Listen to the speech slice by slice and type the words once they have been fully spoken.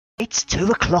It's 2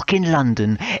 o'clock in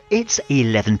London, it's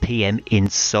 11 p.m.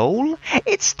 in Seoul,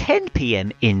 it's 10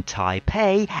 p.m. in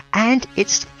Taipei, and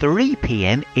it's 3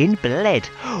 p.m. in Bled.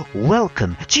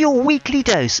 Welcome to your weekly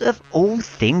dose of all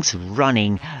things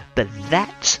running. But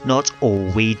that's not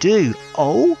all we do.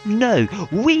 Oh no,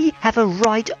 we have a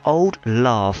right old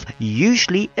laugh,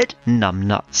 usually at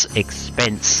Numbnut's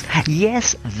expense.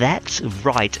 Yes, that's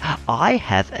right, I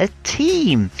have a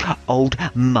team. Old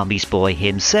Mummy's boy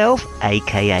himself,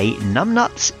 aka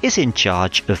Numbnuts, is in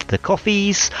charge of the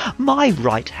coffees, my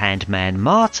right-hand man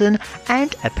Martin,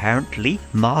 and apparently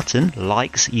Martin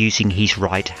likes using his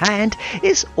right hand,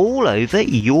 is all over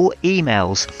your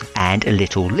emails, and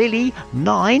little Lily,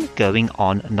 9 going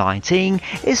on 19,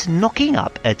 is knocking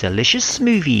up a delicious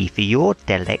smoothie for your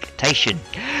delectation.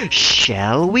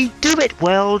 Shall we do it,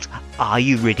 world? Are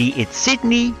you ready in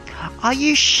Sydney? Are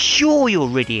you sure you're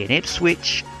ready in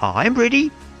Ipswich? I'm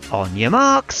ready. On your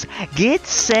marks, get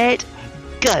set,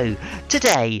 go.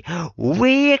 Today,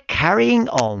 we're carrying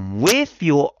on with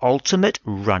your ultimate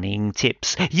running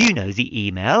tips. You know the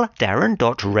email,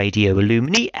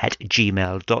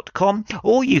 darren.radioillumini@gmail.com,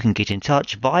 or you can get in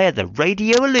touch via the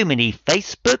Radio Illumini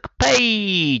Facebook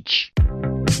page.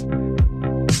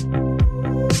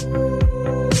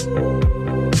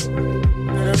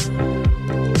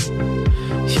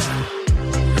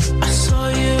 I saw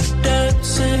you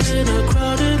dancing in a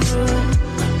crowded room.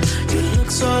 You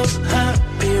look so happy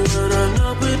when I'm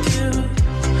not with you.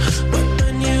 But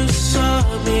then you saw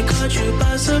me, caught you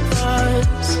by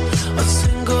surprise. A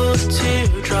single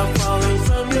teardrop falling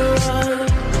from your eye.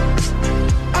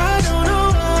 I don't know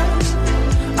why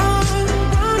I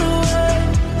run away.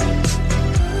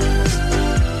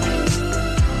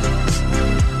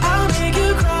 I'll make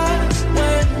you cry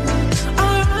when I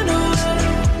run away.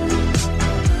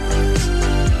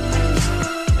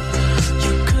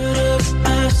 You could have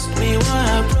asked me why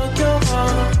I broke your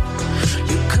heart.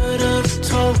 You could have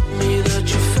told me that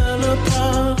you fell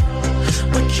apart.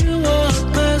 But you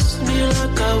walked past me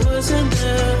like I wasn't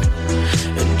there,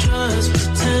 and just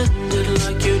pretended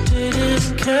like you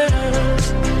didn't care.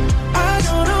 I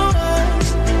don't know why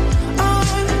I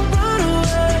run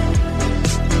away.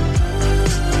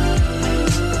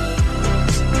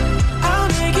 I'll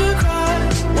make you cry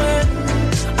when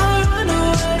I run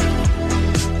away.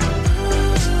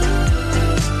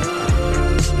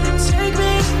 Take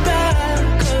me back,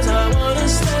 'cause I wanna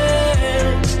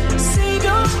stay. Save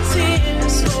your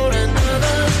tears for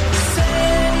another.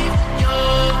 Save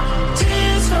your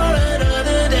tears for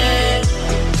another day.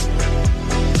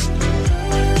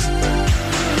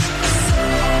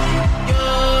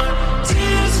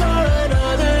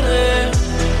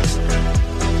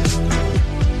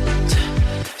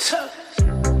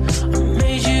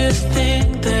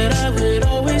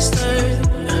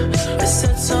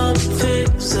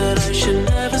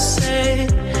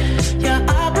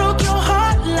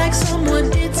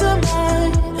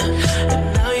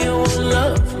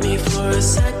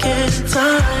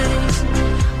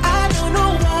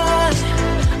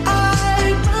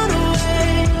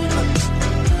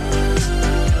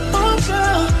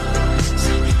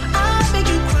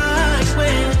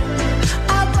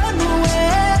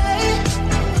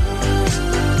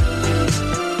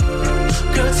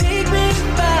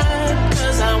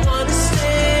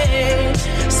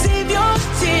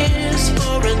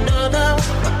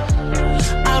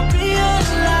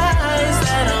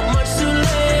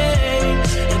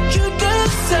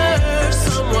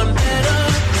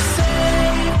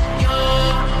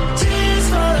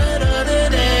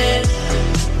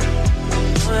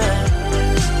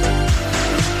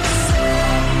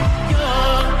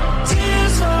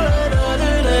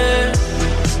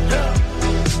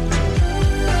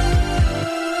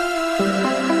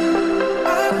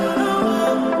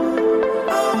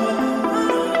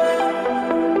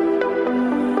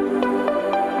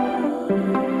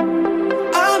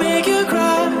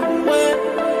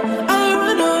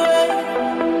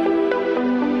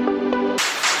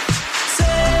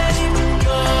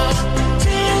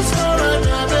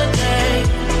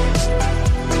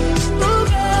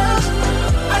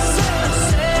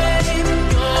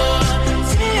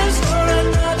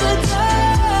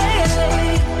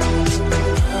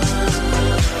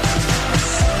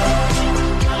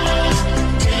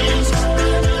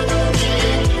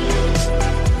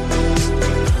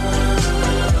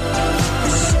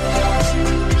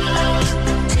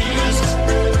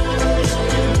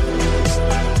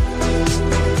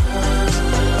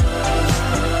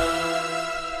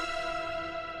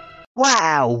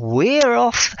 Wow, we're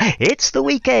off! It's the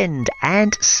weekend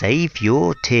and save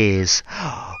your tears.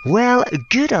 Well,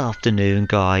 good afternoon,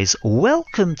 guys.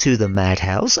 Welcome to the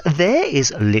Madhouse. There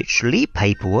is literally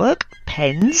paperwork,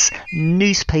 pens,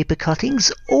 newspaper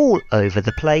cuttings all over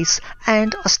the place,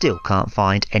 and I still can't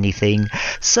find anything.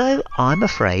 So I'm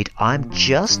afraid I'm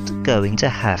just going to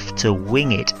have to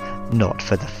wing it. Not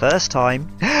for the first time.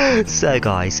 So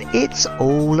guys, it's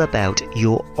all about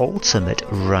your ultimate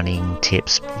running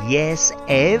tips. Yes,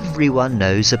 everyone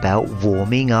knows about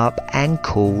warming up and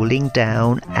cooling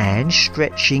down and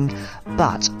stretching,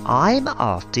 but I'm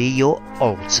after your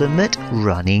ultimate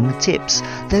running tips.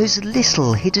 Those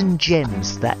little hidden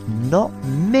gems that not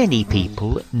many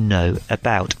people know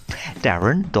about.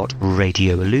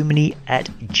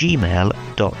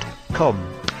 Darren.radioalumni@gmail.com.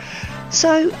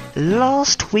 So,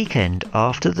 last weekend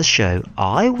after the show,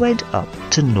 I went up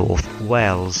to North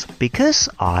Wales because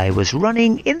I was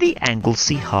running in the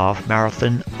Anglesey Half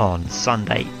Marathon on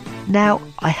Sunday. Now,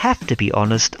 I have to be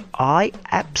honest, I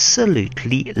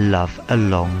absolutely love a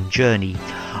long journey.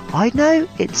 I know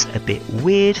it's a bit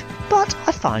weird, but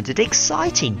I find it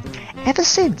exciting. Ever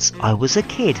since I was a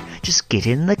kid, just get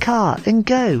in the car and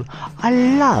go. I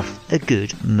love a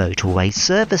good motorway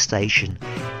service station.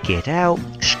 Get out,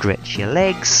 stretch your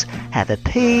legs, have a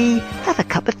pee, have a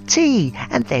cup of tea,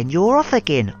 and then you're off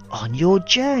again on your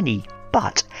journey.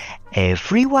 But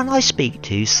everyone I speak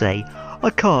to say,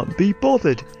 I can't be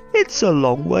bothered. It's a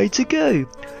long way to go.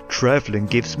 Travelling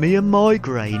gives me a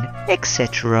migraine,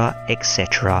 etc,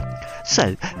 etc.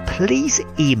 So please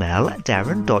email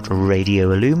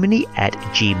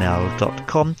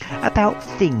darren.radioalumni@gmail.com about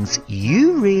things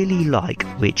you really like,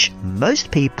 which most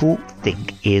people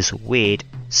think is weird.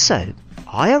 So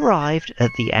I arrived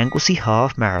at the Anglesey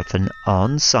Half Marathon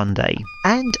on Sunday,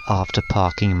 and after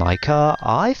parking my car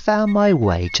I found my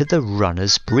way to the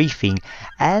runners briefing,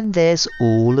 and there's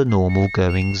all the normal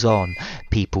goings on.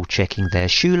 People checking their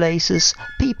shoelaces,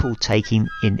 people taking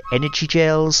in energy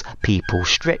gels, people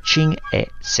stretching,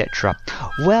 etc.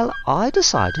 Well, I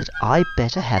decided I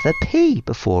better have a pee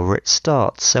before it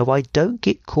starts so I don't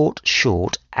get caught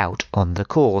short out on the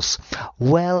course.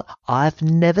 Well, I've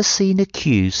never seen a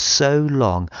queue so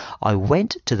long. I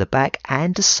went to the back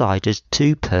and decided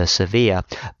to persevere,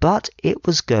 but it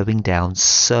was going down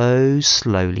so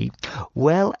slowly.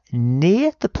 Well,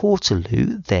 near the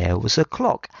Portaloo there was a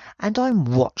clock, and I'm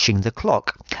watching the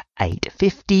clock.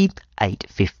 8:50,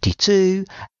 8:52,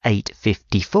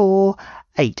 8:54,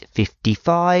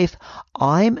 8:55.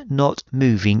 I'm not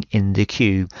moving in the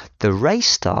queue. The race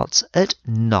starts at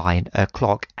 9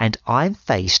 o'clock and I'm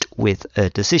faced with a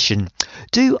decision.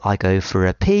 Do I go for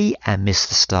a pee and miss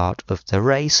the start of the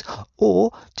race,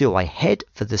 or do I head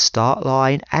for the start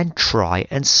line and try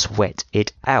and sweat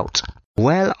it out?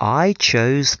 Well, I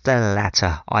chose the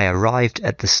latter. I arrived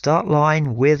at the start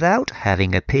line without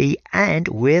having a pee and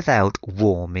without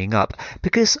warming up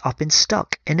because I've been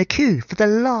stuck in a queue for the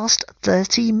last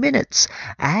 30 minutes.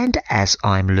 And as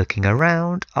I'm looking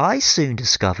around, I soon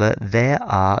discover there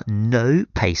are no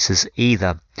pacers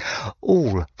either.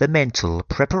 All the mental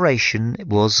preparation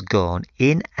was gone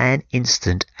in an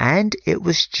instant, and it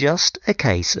was just a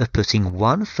case of putting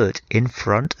one foot in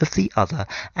front of the other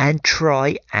and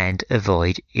try and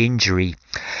avoid injury.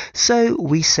 So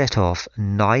we set off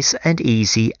nice and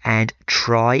easy and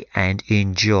try and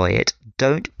enjoy it.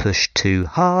 Don't push too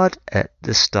hard at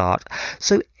the start.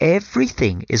 So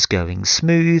everything is going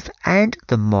smooth and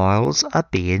the miles are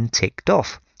being ticked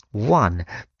off. 1,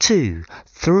 2,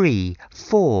 3,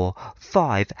 4,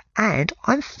 5, and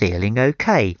I'm feeling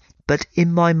okay. But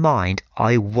in my mind,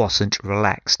 I wasn't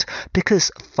relaxed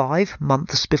because 5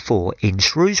 months before in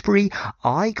Shrewsbury,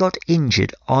 I got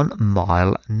injured on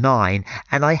mile 9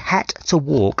 and I had to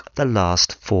walk the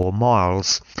last 4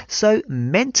 miles. So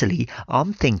mentally,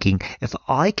 I'm thinking if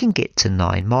I can get to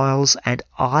 9 miles and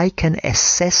I can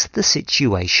assess the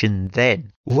situation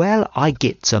then. Well, I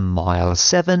get to mile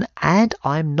 7 and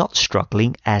I'm not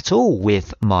struggling at all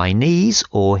with my knees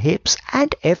or hips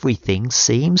and everything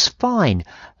seems fine.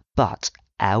 But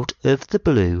out of the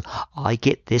blue, I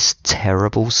get this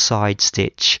terrible side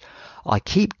stitch. I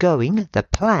keep going. The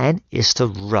plan is to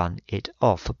run it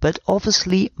off, but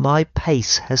obviously my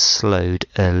pace has slowed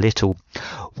a little.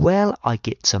 Well, I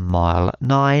get to mile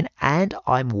 9 and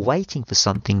I'm waiting for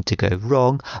something to go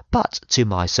wrong, but to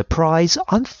my surprise,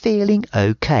 I'm feeling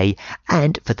okay.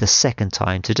 And for the second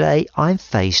time today, I'm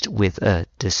faced with a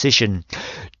decision.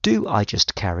 Do I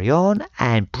just carry on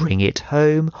and bring it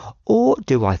home, or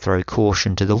do I throw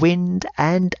caution to the wind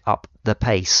and up the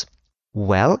pace?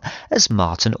 Well, as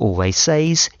Martin always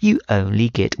says, you only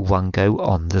get one go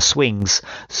on the swings.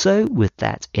 So with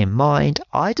that in mind,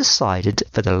 I decided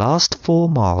for the last 4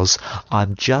 miles,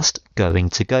 I'm just going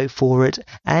to go for it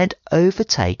and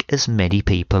overtake as many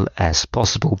people as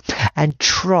possible and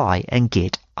try and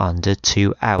get under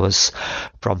 2 hours.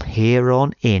 From here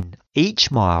on in,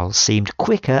 each mile seemed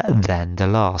quicker than the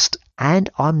last, and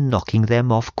I'm knocking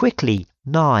them off quickly.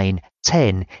 9,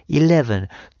 10, 11,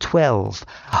 12.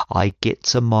 I get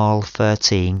to mile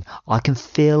 13. I can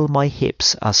feel my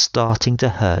hips are starting to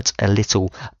hurt a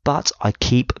little, but I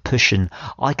keep pushing.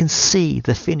 I can see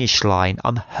the finish line.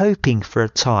 I'm hoping for a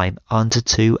time under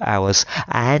 2 hours,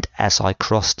 and as I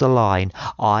cross the line,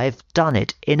 I've done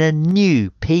it in a new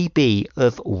PB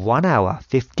of 1 hour,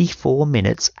 54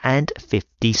 minutes and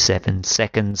 57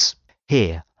 seconds.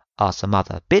 Here are some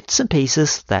other bits and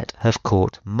pieces that have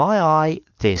caught my eye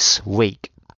this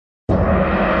week. A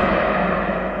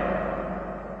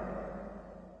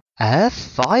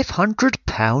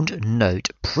 £500 note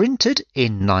printed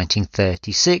in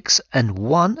 1936 and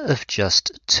one of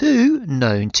just 2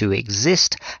 known to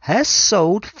exist has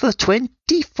sold for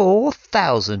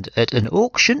 £24,000 at an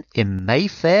auction in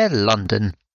Mayfair,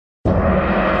 London.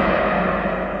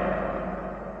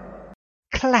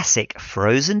 Classic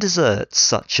frozen desserts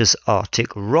such as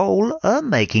Arctic Roll are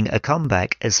making a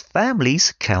comeback as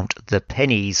families count the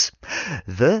pennies.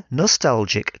 The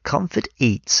nostalgic comfort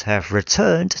eats have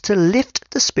returned to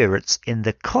lift the spirits in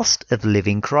the cost of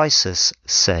living crisis,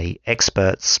 say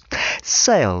experts.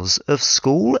 Sales of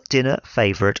school dinner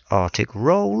favourite Arctic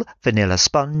Roll, vanilla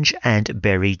sponge and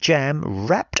berry jam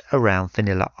wrapped around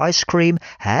vanilla ice cream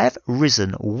have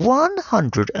risen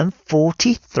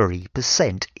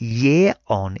 143% year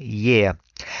on year.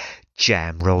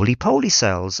 Jam roly-poly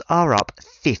sales are up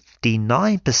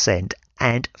 59%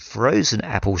 and frozen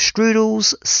apple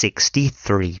strudels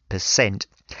 63%.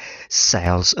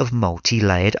 Sales of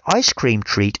multi-layered ice cream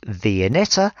treat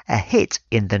Viennetta, a hit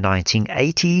in the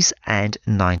 1980s and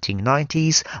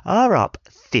 1990s, are up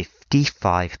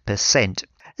 55%.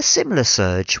 A similar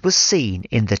surge was seen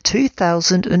in the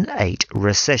 2008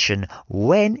 recession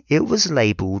when it was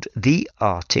labelled the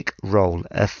Arctic Roll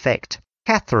effect.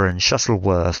 Catherine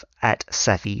Shuttleworth at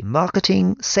Savvy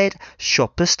Marketing said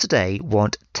shoppers today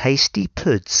want tasty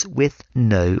puds with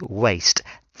no waste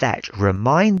that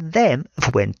remind them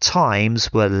of when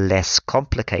times were less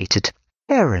complicated.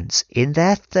 Parents in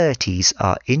their 30s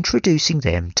are introducing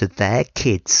them to their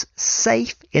kids,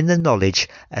 safe in the knowledge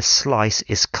a slice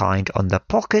is kind on the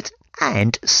pocket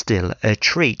and still a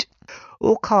treat.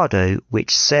 Ocado,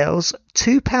 which sells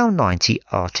 £2.90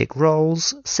 Arctic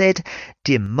rolls, said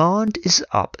demand is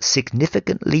up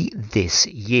significantly this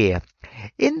year.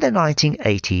 In the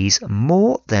 1980s,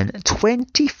 more than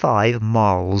 25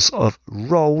 miles of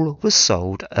roll was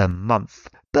sold a month.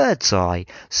 Birdseye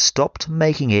stopped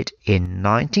making it in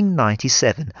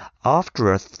 1997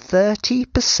 after a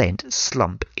 30%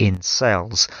 slump in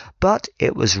sales, but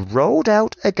it was rolled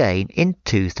out again in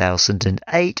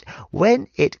 2008 when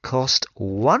it cost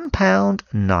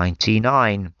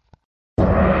 £1.99.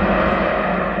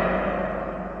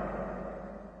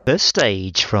 The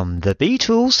stage from the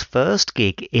Beatles' first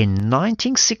gig in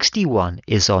 1961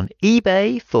 is on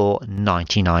eBay for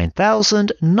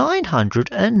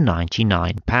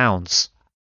 £99,999.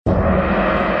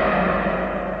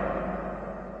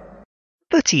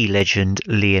 Footy legend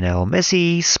Lionel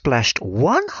Messi splashed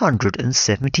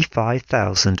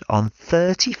 $175,000 on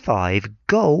 35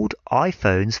 gold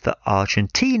iPhones for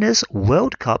Argentina's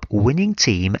World Cup winning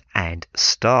team and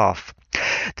staff.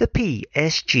 The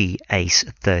PSG Ace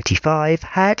 35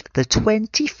 had the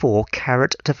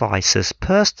 24-carat devices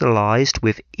personalised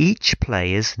with each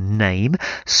player's name,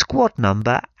 squad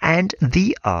number and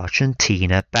the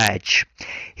Argentina badge.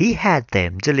 He had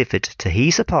them delivered to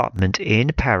his apartment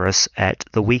in Paris at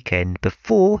the weekend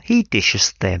before he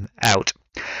dishes them out.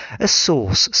 A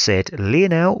source said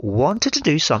Lionel wanted to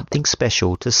do something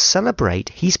special to celebrate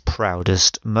his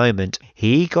proudest moment.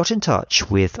 He got in touch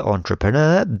with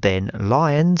entrepreneur Ben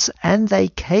Lyons and they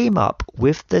came up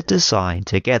with the design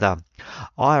together.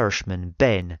 Irishman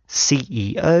Ben,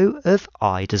 CEO of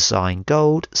iDesign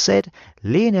Gold, said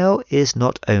Lionel is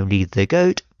not only the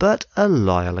GOAT but a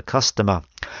loyal customer.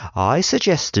 I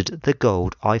suggested the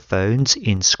gold iPhones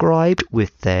inscribed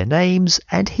with their names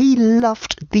and he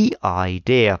loved the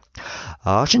idea.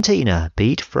 Argentina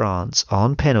beat France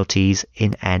on penalties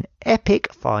in an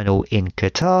epic final in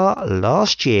Qatar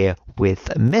last year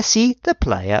with Messi the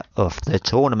player of the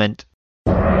tournament.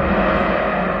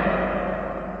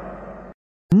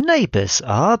 Neighbours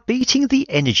are beating the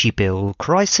energy bill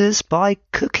crisis by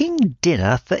cooking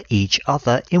dinner for each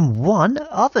other in one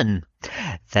oven.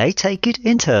 They take it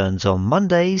in turns on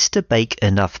Mondays to bake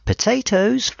enough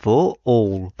potatoes for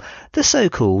all. The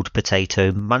so-called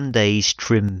Potato Mondays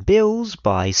trim bills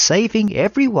by saving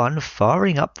everyone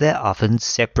firing up their ovens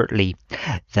separately.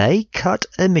 They cut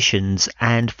emissions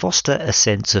and foster a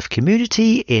sense of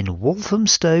community in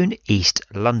Walthamstow, East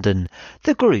London.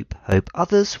 The group hope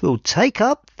others will take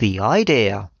up the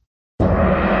idea.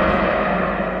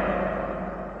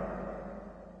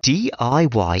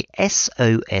 DIY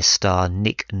SOS star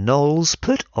Nick Knowles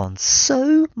put on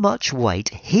so much weight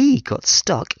he got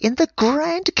stuck in the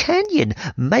Grand Canyon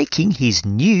making his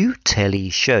new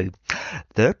telly show.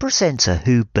 The presenter,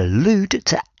 who ballooned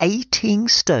to 18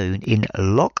 stone in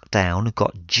lockdown,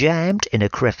 got jammed in a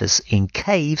crevice in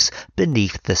caves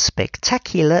beneath the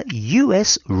spectacular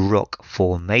US rock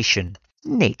formation.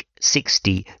 Nick,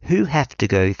 60, who have to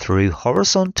go through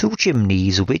horizontal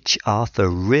chimneys which are for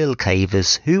real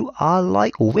cavers who are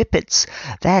like whippets.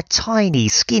 They're tiny,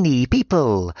 skinny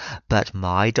people. But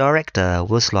my director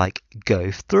was like,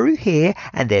 go through here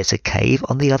and there's a cave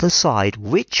on the other side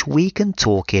which we can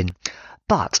talk in.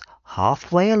 But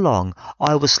halfway along,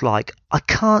 I was like, I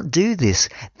can't do this.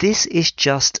 This is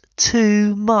just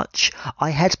too much. I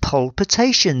had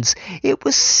palpitations. It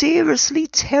was seriously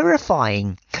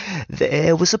terrifying.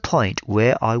 There was a point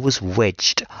where I was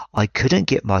wedged. I couldn't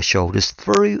get my shoulders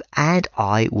through and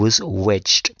I was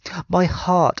wedged. My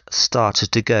heart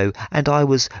started to go and I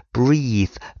was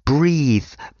breathe, breathe,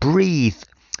 breathe.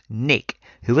 Nick,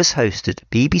 who has hosted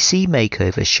BBC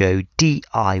makeover show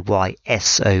DIY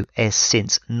SOS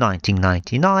since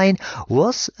 1999,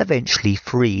 was eventually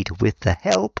freed with the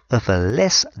help of a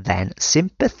less than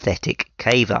sympathetic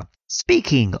caver.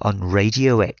 Speaking on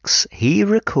Radio X, he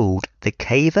recalled the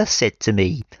caver said to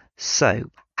me,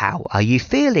 "So, how are you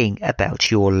feeling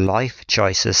about your life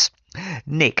choices?"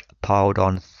 Nick piled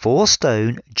on 4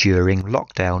 stone during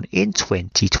lockdown in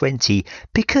 2020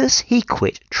 because he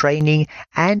quit training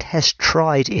and has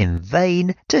tried in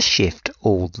vain to shift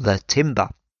all the timber.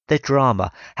 The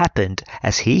drama happened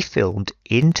as he filmed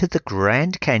Into the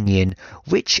Grand Canyon,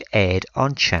 which aired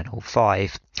on Channel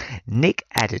 5. Nick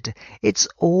added, "It's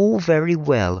all very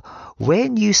well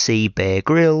when you see Bear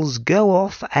Grylls go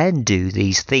off and do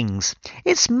these things.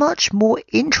 It's much more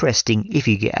interesting if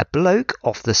you get a bloke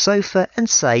off the sofa and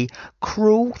say,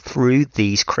 crawl through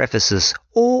these crevices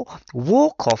or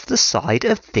walk off the side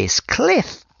of this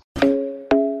cliff."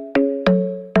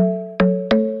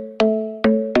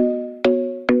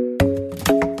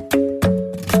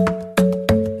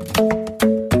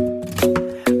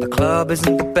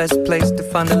 Isn't the best place to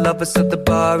find the lovers, so the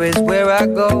bar is where I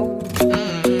go.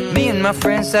 Me and my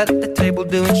friends sat at the table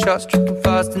doing shots, tripping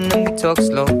fast, and then we talk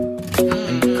slow.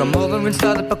 And you come over and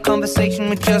start up a conversation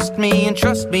with just me, and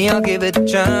trust me, I'll give it a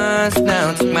chance.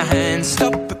 Now take my hand,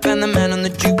 stop it, and the man on the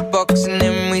jukebox, and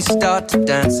then we start to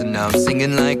dance. And now I'm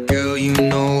singing like, girl, you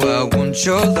know I want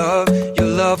your love. Your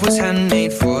love was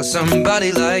handmade for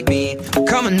somebody like me.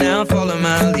 Come on now, follow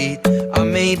my lead. I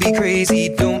may be crazy,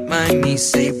 don't mind me.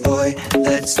 Say, boy,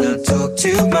 let's not talk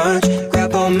too much.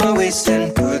 Grab on my waist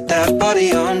and put that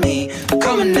body on me.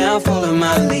 Come on now, follow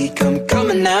my lead. Come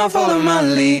on now, follow my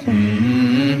lead.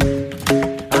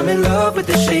 I'm in love with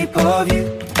the shape of you.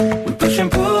 We push and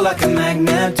pull like a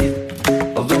magnet do.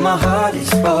 Although my heart is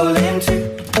falling too.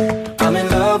 I'm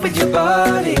in love with your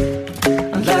body.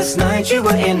 And last night you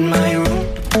were in my room.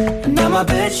 And now my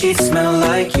bedsheets smell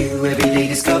like you. Every day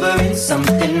discovering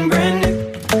something brand new.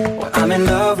 Well, I'm in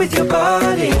love with your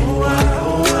body.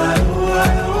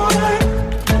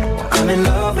 I'm in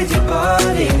love with your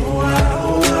body.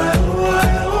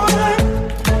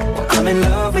 I'm in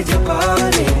love with your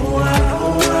body.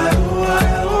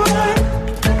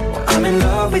 I'm in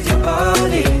love with your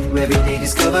body. Every day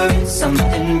discovering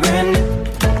something brand new.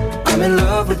 I'm in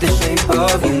love with the shape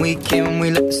of you. When we came,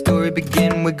 we let the story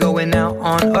begin. We're going out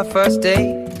on our first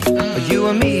date. You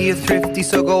and me are thrifty,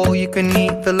 so go all you can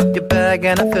eat. Fill up your bag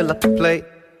and I fill up the plate.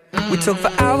 We talk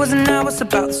for hours and hours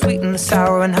about the sweet and the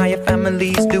sour and how your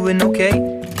family's doing okay.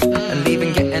 And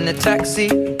leaving, getting a taxi,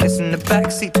 kissing the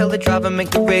backseat, tell the driver make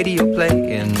the radio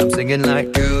play. And I'm singing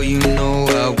like, girl, you know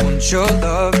I want your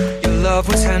love. Your love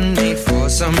was handmade for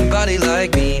somebody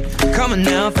like me. Come on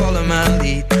now, follow my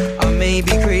lead. I may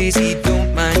be crazy,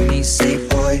 don't mind me. Say,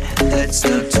 boy, let's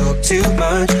not talk too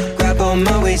much. Grab on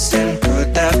my waist and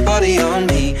put that body on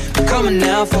me. Come on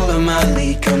now, follow my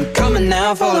lead. Come on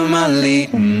now, follow my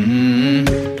lead. I'm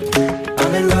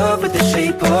in love with the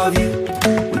shape of you.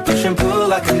 We push and pull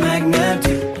like a magnet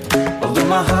do. Although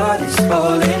my heart is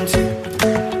falling too.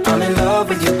 I'm in love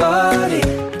with your body.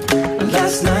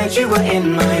 Last night you were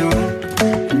in my room.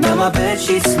 And now my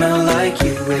bedsheets smell like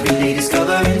you. Every day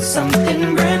discovering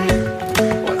something brand new.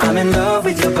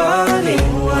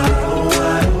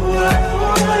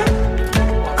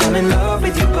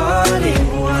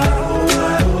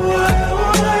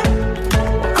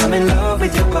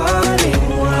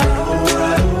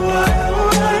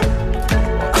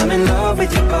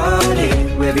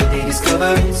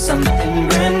 something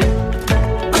brand new.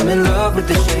 I'm in love with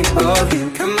the shape of you.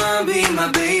 Come on, be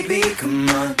my baby, come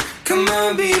on. Come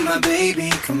on, be my baby,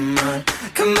 come on.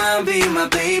 Come on, be my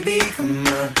baby, come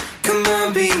on. Come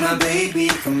on, be my baby,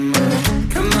 come on.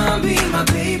 Come on, be my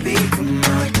baby, come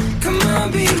on. Come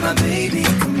on, be my baby,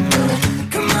 come on.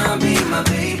 Come on, be my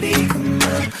baby, come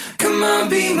on. Come on,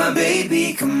 be my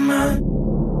baby, come on.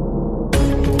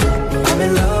 I'm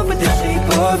in love with the shape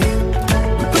of you.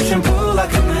 We push and pull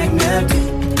like a magnet do.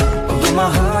 Although my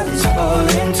heart is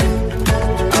falling too.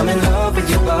 I'm in love with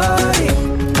your body.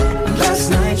 Last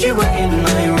night you were in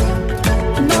my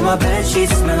room. Now my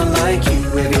bedsheets smell like you.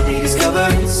 Every day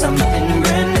discovering something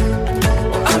brand new.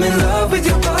 I'm in love with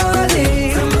your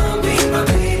body. Come on, be my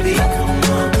baby. Come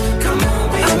on, come on,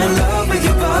 be I'm in love with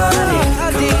your body.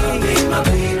 Come on, be my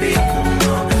baby. Come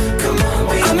on, come on,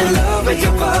 be I'm in love with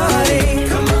your body.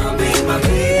 Come on, be my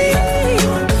baby.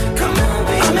 Come on,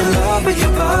 be I'm in love with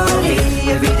your body.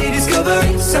 Every day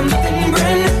discovering something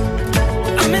brand new.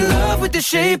 I'm in love with the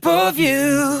shape of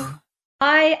you.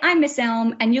 Hi, I'm Miss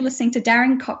Elm, and you're listening to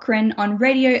Darren Cochane on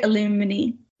Radio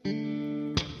Illumini.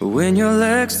 When your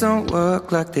legs don't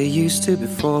work like they used to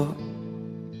before,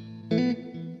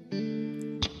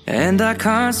 and I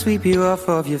can't sweep you off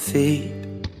of your feet,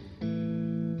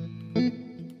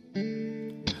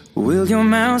 will your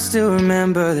mouth still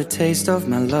remember the taste of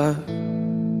my love?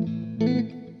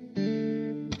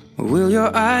 Will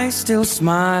your eyes still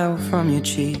smile from your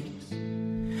cheeks?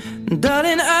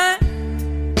 Darling, I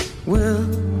will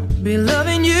be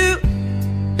loving you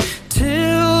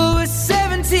till we're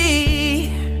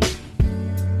 70.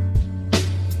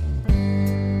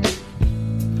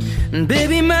 And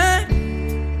baby, my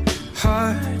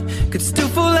heart could still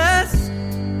fall as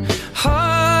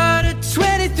hard at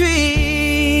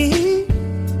 23.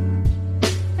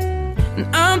 And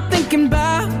I'm thinking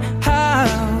about how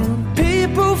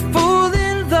people fall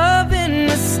in love in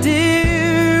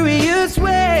mysterious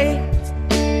ways.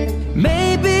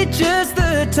 Maybe just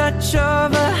the touch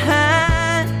of a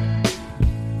hand.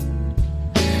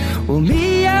 Well,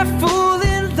 me, I fall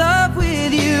in love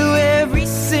with you every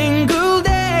single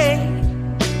day.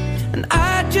 And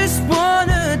I just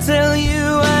wanna tell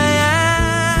you I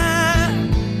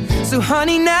am. So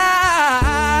honey,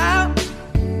 now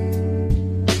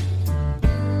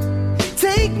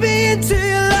take me into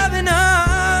your loving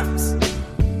arms.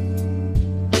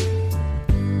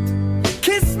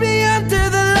 Kiss me under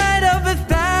the light of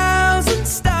 1,000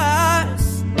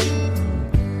 stars.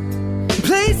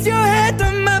 Place your head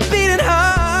on my beating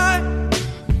heart.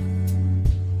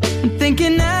 I'm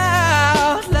thinking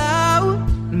out loud,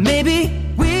 maybe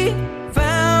we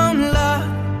found love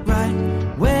right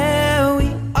where we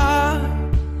are.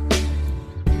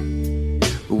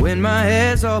 When my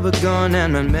hair's all but gone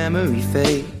and my memory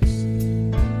fades,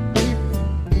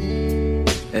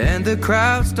 and the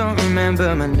crowds don't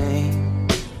remember my name.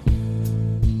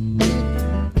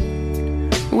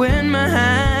 When my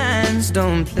hands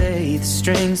don't play the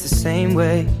strings the same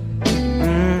way,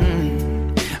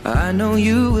 I know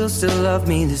you will still love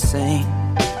me the same.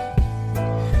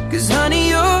 'Cause honey,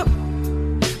 your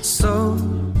soul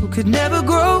could never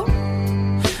grow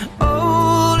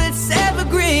old, it's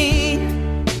evergreen.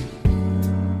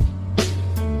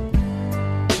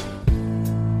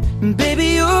 And baby,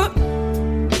 your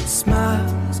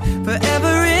smile's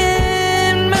forever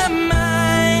in my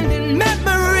mind and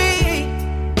memory.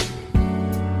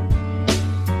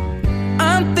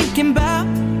 I'm thinking about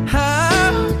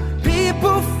how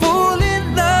people fall in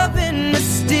love in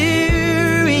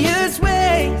mysterious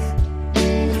ways.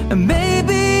 And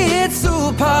maybe it's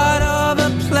all part of a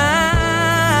plan.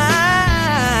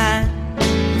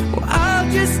 Well, I'll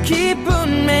just keep on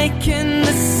making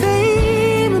the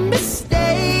same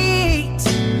mistakes,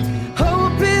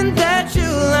 hoping that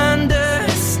you'll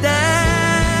understand.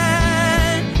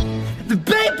 But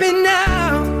baby, now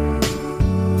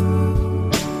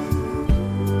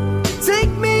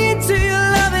take me into your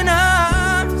loving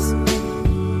arms.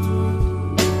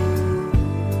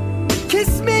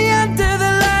 Kiss me under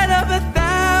the light of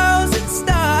 1,000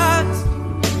 stars.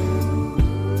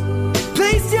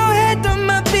 Place your head on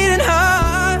my beating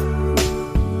heart.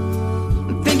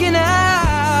 I'm thinking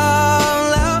out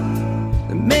loud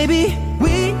that maybe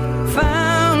we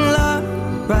found love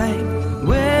right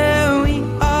where we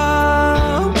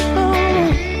are.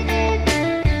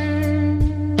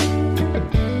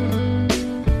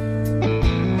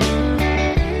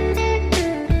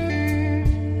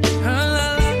 La, la,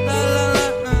 la, la, la,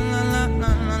 la,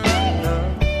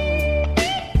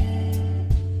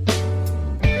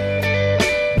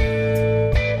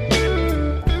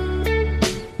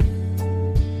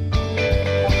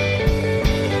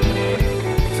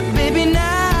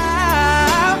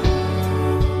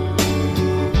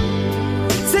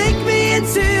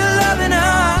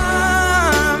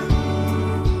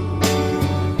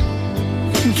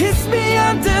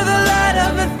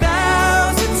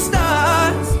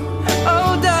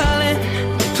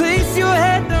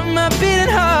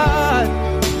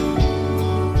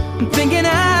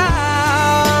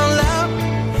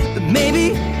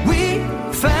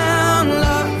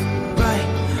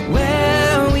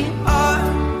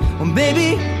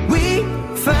 Baby, we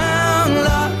found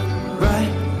love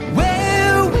right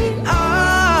where we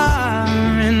are,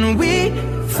 and we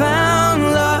found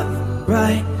love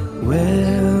right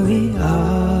where we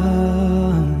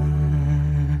are.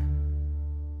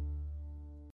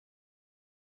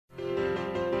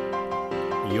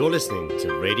 You're listening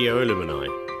to Radio Illumini,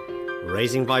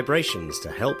 raising vibrations to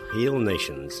help heal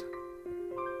nations.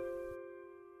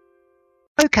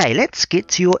 Okay, let's get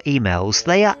to your emails.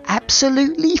 They are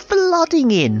absolutely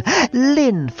flooding in.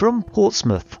 Lynn from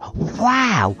Portsmouth.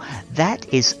 Wow,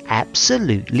 that is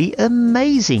absolutely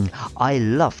amazing. I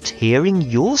loved hearing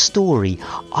your story.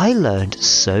 I learned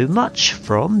so much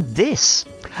from this.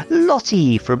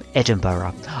 Lottie from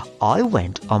Edinburgh. I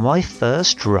went on my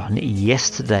first run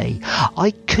yesterday.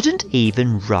 I couldn't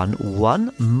even run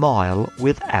 1 mile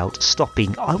without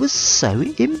stopping. I was so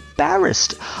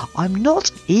embarrassed. I'm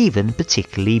not even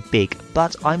particularly big,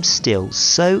 but I'm still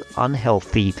so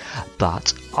unhealthy.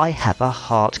 But I have a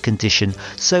heart condition,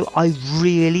 so I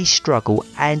really struggle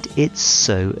and it's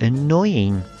so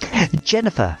annoying.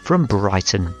 Jennifer from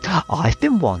Brighton. I've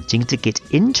been wanting to get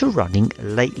into running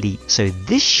lately, so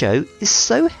this show is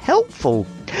so helpful.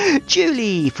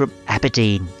 Julie from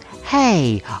Aberdeen.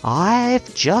 Hey,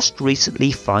 I've just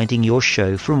recently finding your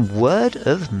show from word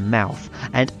of mouth,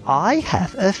 and I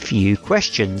have a few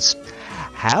questions.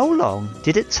 How long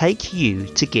did it take you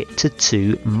to get to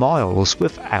 2 miles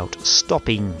without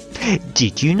stopping?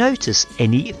 Did you notice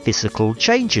any physical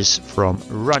changes from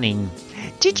running?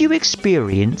 Did you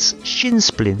experience shin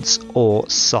splints or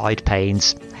side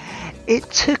pains? It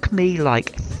took me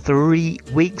like 3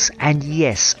 weeks, and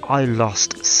yes, I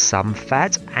lost some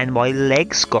fat and my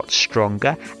legs got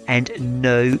stronger and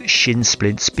no shin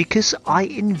splints because I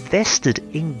invested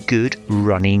in good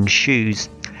running shoes.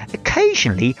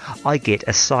 Occasionally I get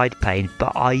a side pain,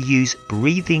 but I use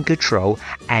breathing control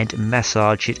and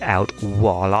massage it out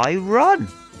while I run.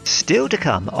 Still to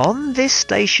come on this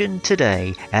station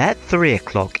today at 3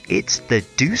 o'clock, it's the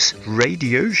Deuce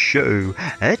Radio Show.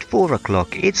 At 4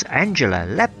 o'clock, it's Angela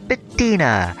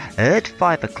Lapetina. At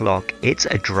 5 o'clock, it's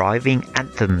Driving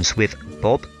Anthems with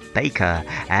Bob Baker.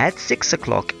 At 6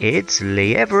 o'clock, it's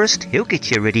Lee Everest. He'll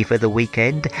get you ready for the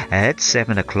weekend. At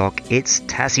 7 o'clock, it's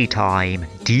Tassie Time.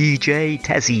 DJ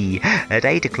Tassie. At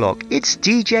 8 o'clock, it's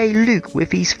DJ Luke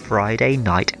with his Friday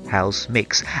night house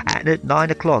mix. And at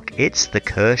 9 o'clock, it's the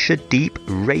Kershaw Deep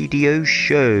Radio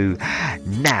Show.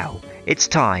 Now, it's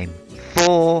time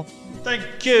for...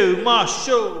 Thank you,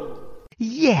 Marshall.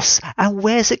 Yes, and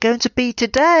where's it going to be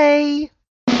today?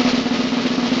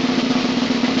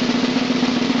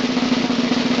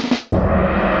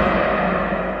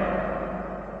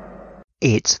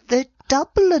 It's the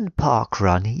Dublin Park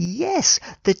Run. Yes,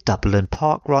 the Dublin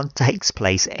Park Run takes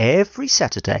place every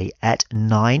Saturday at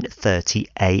 9:30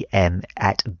 a.m.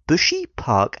 at Bushy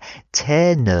Park,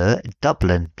 Terner,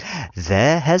 Dublin.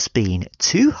 There has been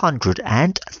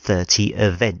 230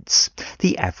 events.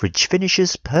 The average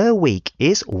finishes per week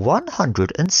is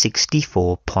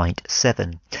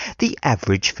 164.7. The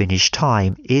average finish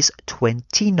time is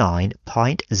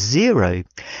 29.0.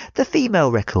 The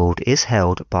female record is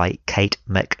held by Kate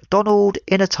MacDonald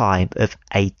in a time of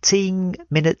 18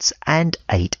 minutes and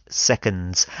 8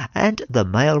 seconds, and the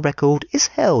male record is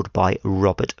held by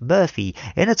Robert Murphy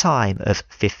in a time of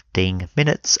 15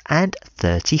 minutes and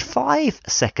 35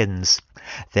 seconds.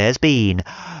 There's been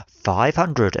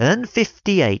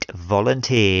 558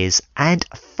 volunteers and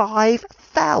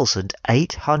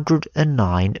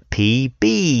 5,809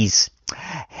 PBs.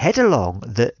 Head along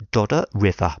the Dodder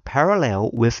River parallel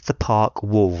with the park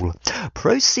wall.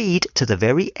 Proceed to the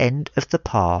very end of the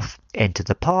path. Enter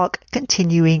the park,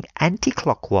 continuing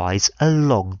anti-clockwise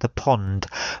along the pond.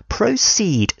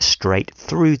 Proceed straight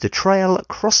through the trail,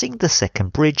 crossing the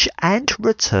second bridge and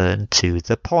return to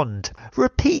the pond.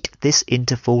 Repeat this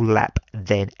interval lap,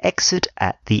 then exit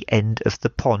at the end of the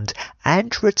pond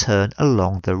and return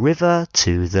along the river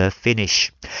to the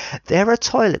finish. There are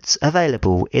toilets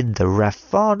available in the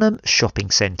Rathfarnham shopping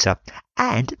centre,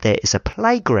 and there is a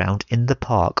playground in the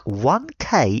park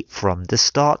 1k from the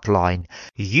start line.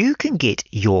 You can get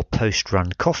your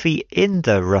post-run coffee in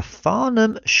the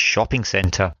Rathfarnham shopping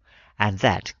centre. And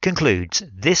that concludes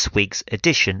this week's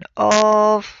edition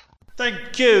of...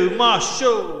 Thank you,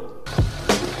 Marshall.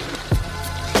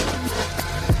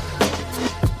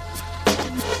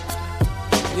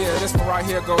 Yeah, this one right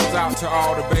here goes out to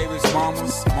all the babies,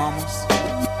 mamas.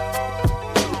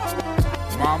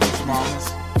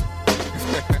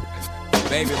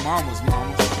 Baby mamas.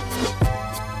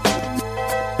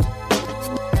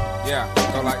 Yeah,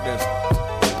 go like this.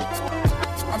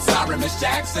 I'm sorry, Miss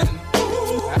Jackson.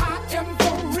 Ooh, I am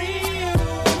for real.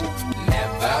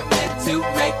 Never meant to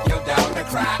make your daughter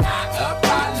cry. I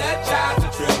apologize a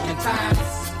trillion times.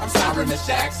 I'm sorry, Miss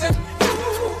Jackson.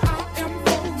 Ooh, I am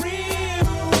for real.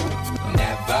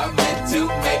 Never meant to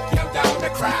make your daughter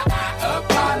cry. I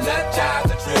apologize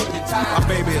a trillion times. My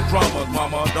baby is drama,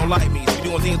 mama, don't like me. She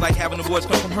doing things like having the boys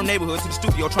come from her neighborhood to the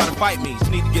studio trying to fight me.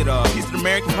 She need to get a piece of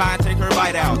American pie and take her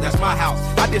bite out. That's my house.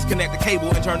 I disconnect the cable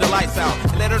and turn the lights out.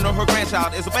 And let her know her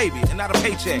grandchild is a baby and not a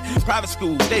paycheck. Private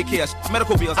school, daycare,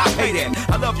 medical bills, I pay that.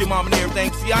 I love your mom and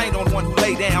everything. See, I ain't the only one who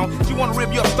lay down. She wanna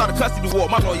rip you up and start a custody war.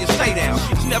 My lawyer, stay down.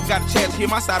 She never got a chance to hear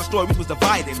my side of the story. We was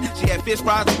divided. She had fish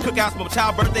fries and cookouts for my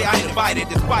child's birthday. I ain't invited,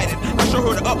 despite it. I show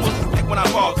her the utmost respect when I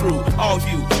fall through. All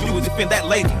you do is defend that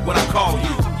lady when I call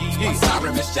you. I'm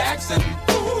sorry, Miss Jackson.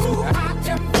 Ooh, I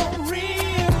am for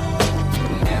real.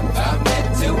 Never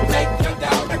meant to make your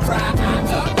daughter cry. I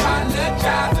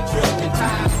apologize a trillion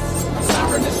times. I'm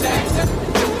sorry, Miss Jackson.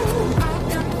 Ooh, I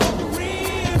am for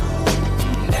real.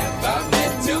 Never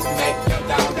meant to make your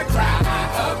daughter cry. I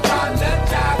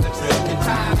apologize a trillion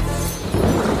times.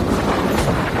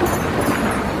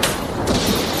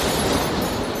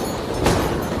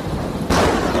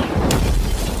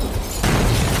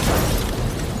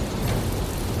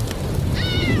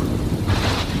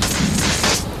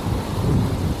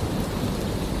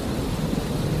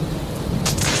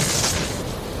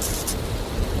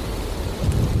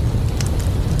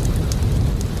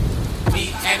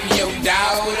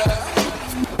 Daughter,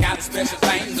 got a special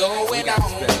thing going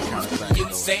on.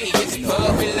 You say it's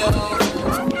puppy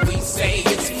love, we say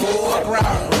it's full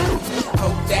grown.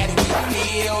 Hope that we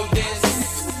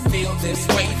feel this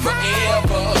way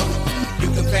forever. You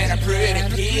can plan a pretty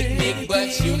picnic,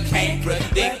 but you can't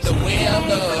predict the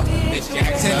weather. Miss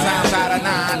Jackson. 10 times out of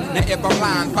 9, now if I'm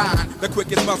lying, fine. The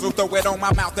quickest muzzle, throw it on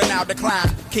my mouth and I'll decline.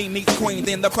 King meets queen,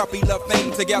 then the puppy love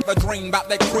thing. Together dream about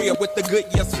that crib with the good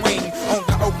year swing. On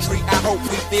the oak tree, I hope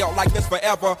we feel like this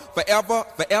forever. Forever,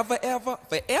 forever, ever,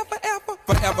 forever, ever.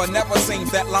 Forever never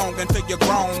seems that long until you're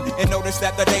grown. And notice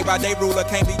that the day by day ruler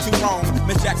can't be too wrong.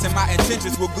 Miss Jackson, my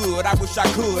intentions were good. I wish I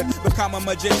could become a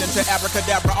magician to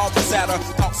abracadabra all the sadder.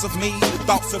 Thoughts of me,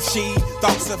 thoughts of she,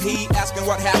 thoughts of he. Asking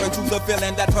what happened to the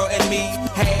feeling that her and me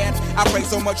had. I pray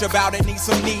so much about it, need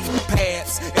some knee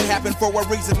pads. It happened for a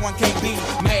reason, one can't be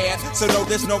mad. So know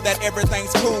this, know that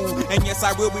everything's cool. And yes,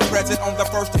 I will be present on the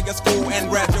first day of school and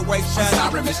graduation.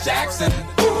 I'm sorry, Miss Jackson.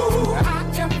 Ooh, I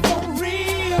am for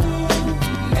real.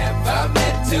 Never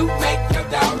meant to make your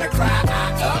daughter cry.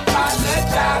 I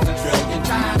apologize a trillion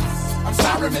times. I'm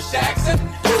sorry, Miss Jackson.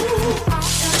 Ooh, I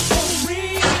am for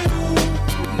real.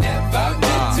 Never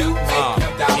meant to make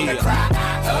your daughter cry. I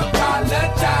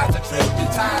apologize a trillion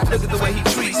times. Look at the way he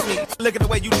treats me. Look at the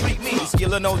way you treat me. See your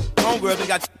little nose homegirl done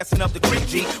got you up the creek,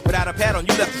 G. Without a pad on,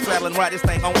 you left the straddle and ride this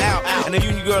thing on out. And the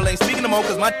union girl ain't speaking no more,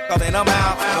 cause my all and I'm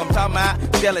out. I'm talking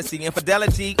about jealousy,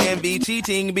 infidelity, envy,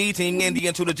 cheating, beating, and the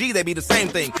N to the G, they be the same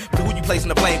thing. But who you placing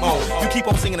the blame on? You keep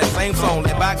on singing that same song.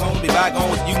 Let bygones be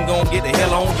bygones. You can go and get the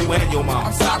hell on you and your mom.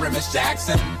 I'm sorry, Miss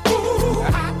Jackson. Ooh,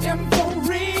 I am for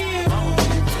real.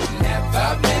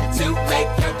 Never meant to make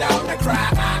your daughter cry.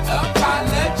 I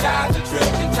apologize a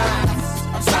trillion times.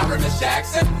 I'm sorry, Miss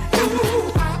Jackson.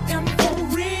 Ooh, I am for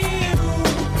real.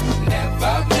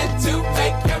 Never meant to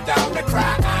make your daughter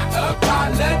cry. I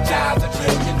apologize a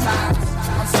trillion times.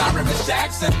 I'm sorry, Miss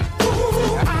Jackson.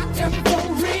 Ooh, I am for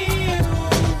real.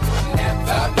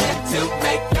 Never meant to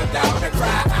make your daughter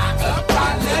cry. I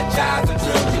apologize a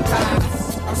trillion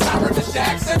times. I'm sorry, Miss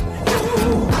Jackson. Ooh,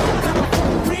 I am for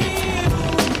real.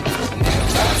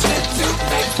 Never meant to make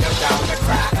your daughter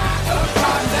cry. I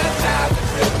apologize a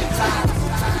trillion times.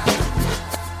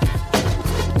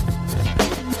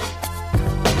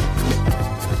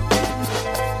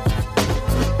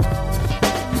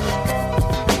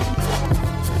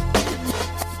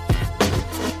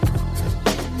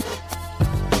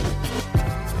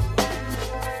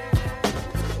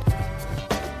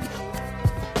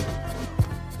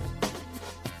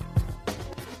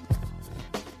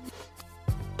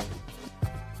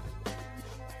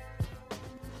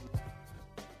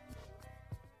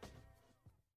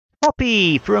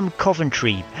 Poppy from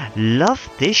Coventry. Love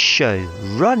this show.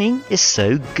 Running is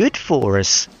so good for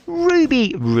us.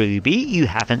 Ruby, you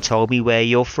haven't told me where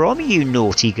you're from, you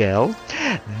naughty girl.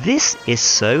 This is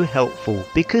so helpful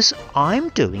because I'm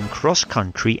doing cross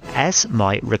country as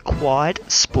my required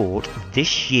sport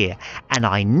this year and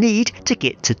I need to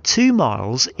get to 2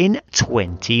 miles in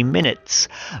 20 minutes.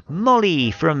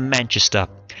 Molly from Manchester.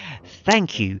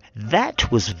 Thank you,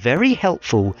 that was very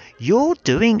helpful. You're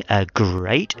doing a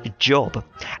great job.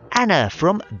 Anna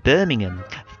from Birmingham.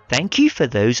 Thank you for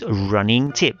those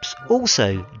running tips.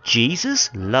 Also,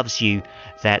 Jesus loves you.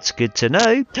 That's good to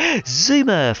know.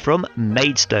 Zuma from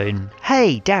Maidstone.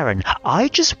 Hey Darren, I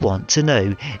just want to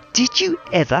know, did you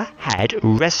ever had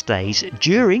rest days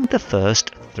during the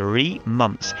first 3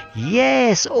 months?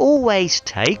 Yes, always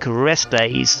take rest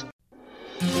days.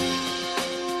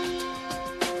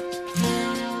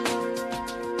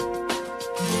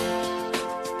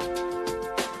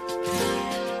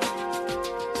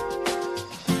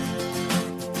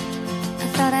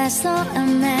 I saw a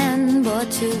man brought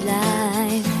to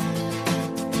life.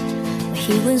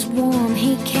 He was warm,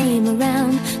 he came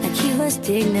around like he was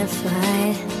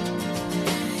dignified.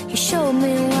 He showed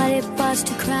me what it was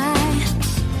to cry.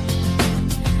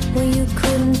 Well, you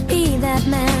couldn't be that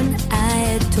man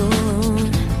I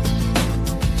adored.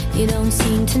 You don't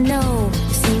seem to know,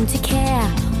 seem to care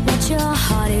what your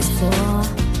heart is for.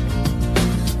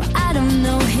 Well, I don't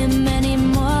know him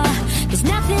anymore. There's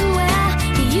nothing where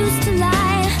he used to lie.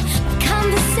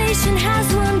 Conversation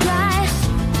has run dry.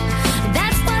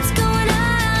 That's what's going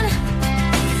on.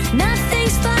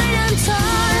 Nothing's fine, I'm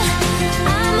torn.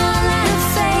 I'm all out of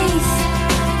faith.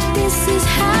 This is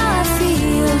how I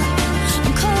feel.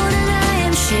 I'm cold and I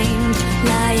am shamed,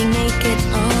 lying naked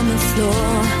on the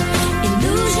floor.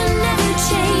 Illusion never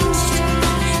changed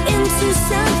into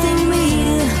something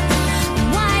real.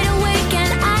 I'm wide awake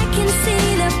and I can see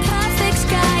the perfect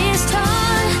sky is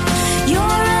torn. You're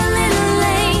a little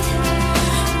late,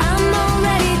 I'm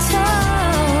already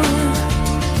torn.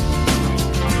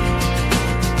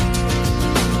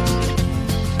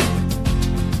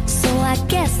 So I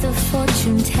guess the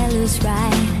fortune teller's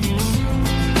right.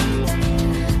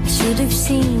 I should have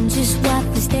seen just what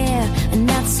was there and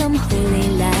not some holy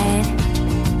light.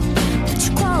 But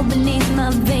you crawl beneath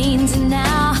my veins and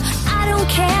now I don't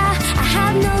care, I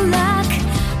have no luck.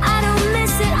 I don't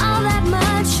miss it all that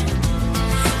much.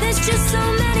 There's just so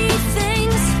many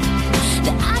things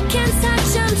that I can't touch,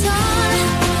 I'm torn.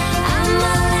 I'm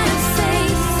all out of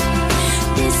faith.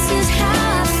 This is how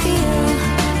I feel.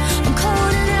 I'm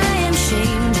cold and I am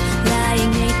shamed,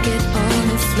 lying naked on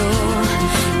the floor.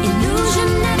 Illusion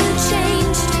never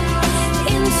changed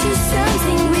into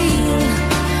something real.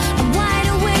 I'm wide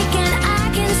awake and I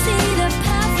can see the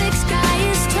perfect sky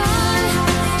is torn.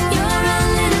 You're a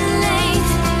little late,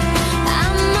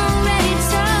 I'm already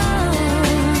torn.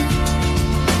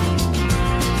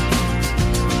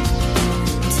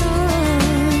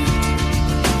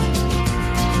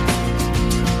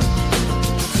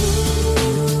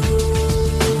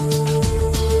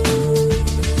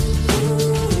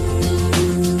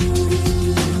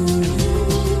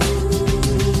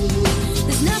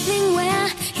 There's nothing where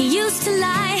he used to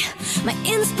lie. My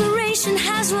inspiration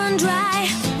has run dry.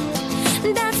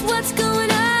 That's what's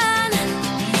going on.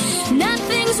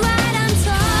 Nothing's right, I'm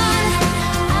torn.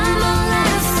 I'm all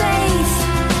out of faith.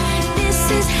 This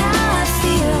is how I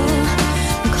feel.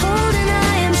 I'm cold and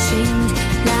I am shamed,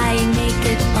 lying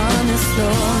naked on the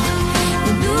floor.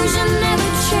 Illusion never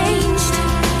changed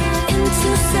into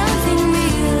something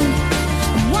real.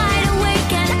 I'm wide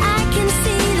awake and I can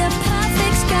see the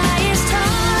perfect sky is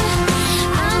torn.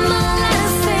 I'm all out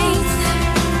of faith.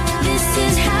 This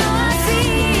is how I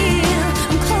feel.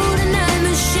 I'm cold and I'm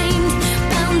ashamed,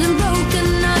 bound and broken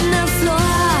on the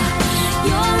floor.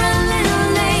 You're a little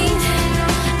late,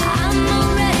 I'm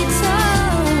already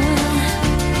torn.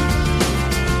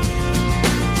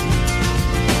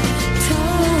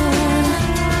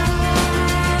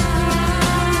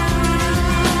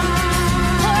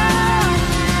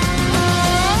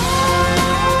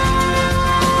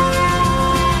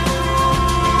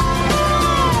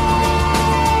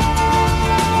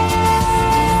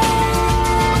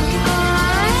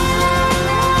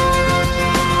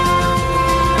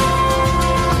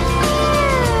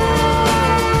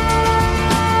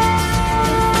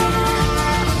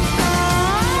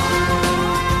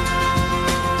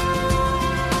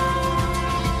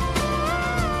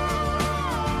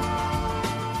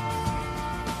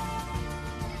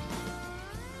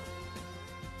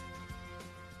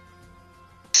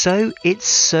 So it's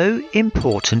so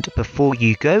important before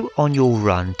you go on your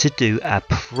run to do a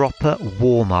proper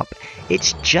warm-up.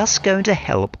 It's just going to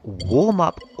help warm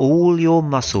up all your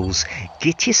muscles.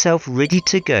 Get yourself ready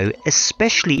to go,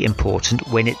 especially important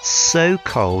when it's so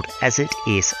cold as it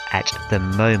is at the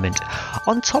moment.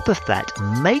 On top of that,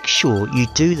 make sure you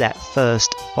do that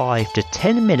first 5 to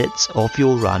 10 minutes of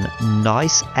your run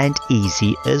nice and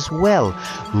easy as well.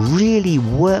 Really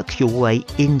work your way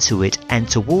into it, and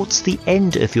towards the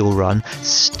end of your run,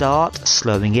 start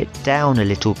slowing it down a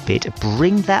little bit.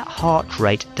 Bring that heart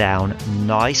rate down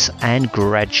nice and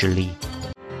gradually.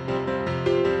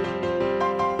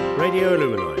 Radio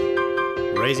Illumini.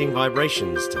 raising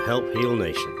vibrations to help heal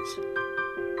nations.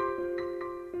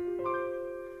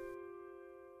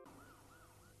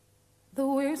 The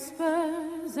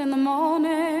whispers in the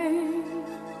morning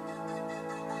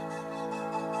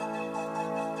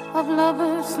of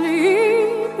lovers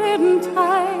sleeping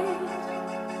tight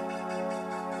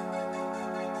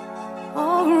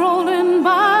are rolling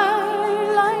by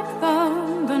like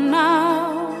thunder now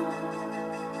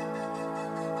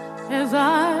as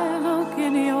I look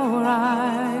in your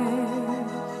eyes.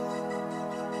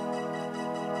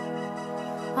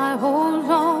 I hold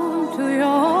on to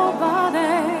your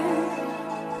body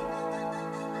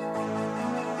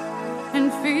and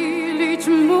feel each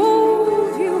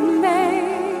move you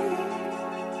make.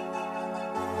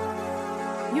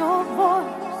 Your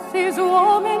voice is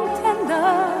warm and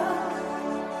tender,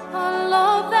 a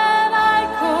love that I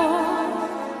could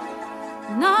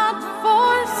not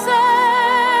forsake,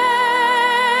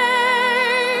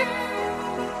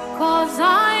 'cause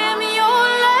I am your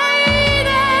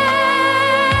lady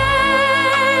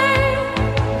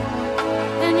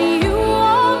and you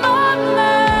are my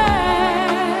man.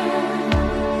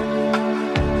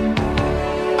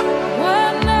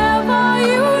 Whenever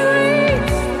you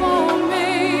reach for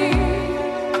me,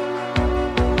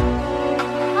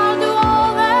 I'll do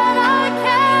all that I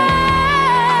can,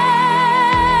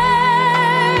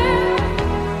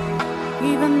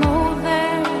 even though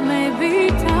there may be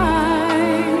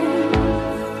times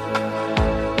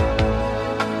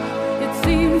it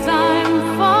seems I'm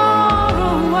far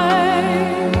away,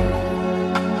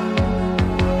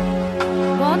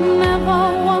 but never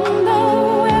wonder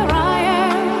where I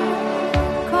am,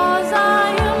 'cause I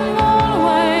am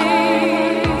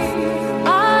always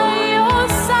by your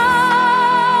side,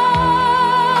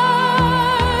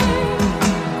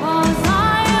 'cause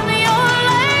I am your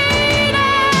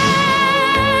lady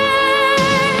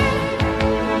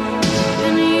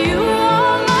and you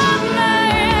are my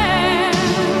man.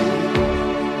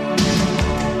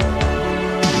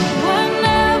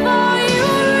 Whenever you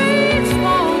reach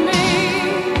for me,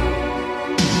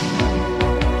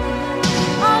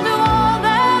 I'll do all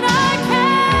that I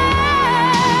can.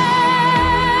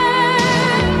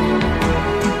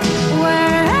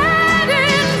 We're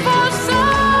heading for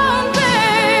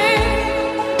something,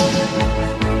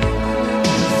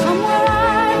 somewhere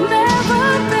I've never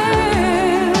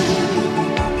been.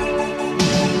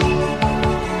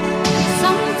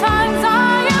 Sometimes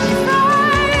I am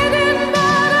frightened,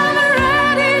 but I'm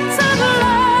ready to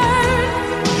learn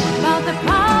about the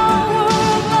power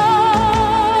of love.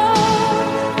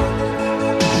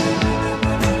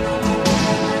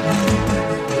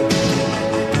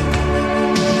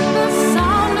 The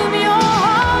sound of your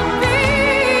heart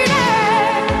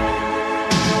beating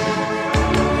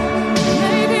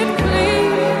made it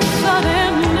clear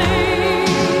suddenly.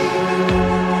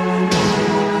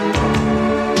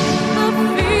 The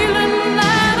feeling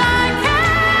that I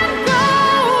can't go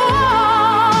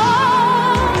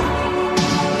on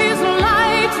is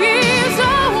light years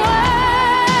away,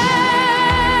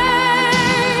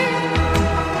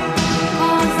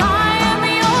 'cause I am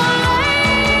your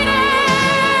lady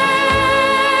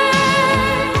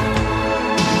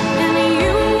and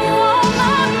you are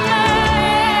my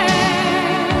man.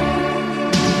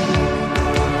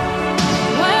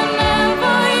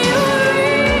 Whenever you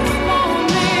reach for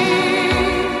me,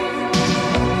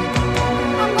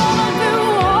 I'm gonna do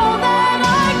all that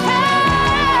I can.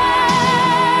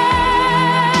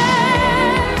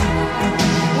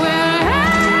 We're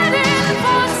heading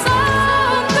for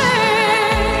something,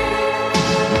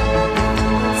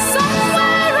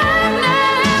 somewhere I've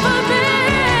never been.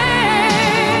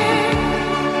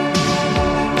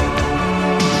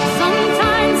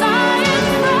 Sometimes I am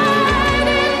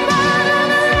frightened, but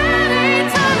I'm ready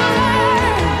to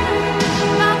learn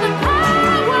about the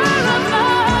power of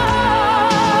love.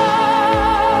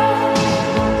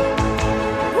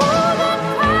 Ooh, the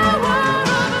power of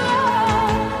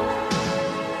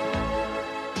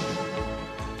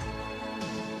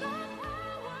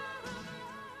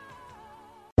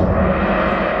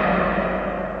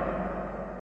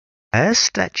A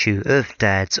statue of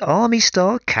Dad's Army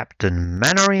star Captain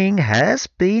Mannering has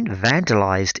been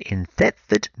vandalised in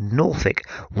Thetford, Norfolk,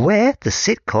 where the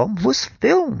sitcom was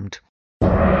filmed.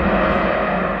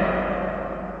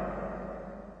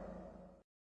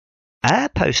 A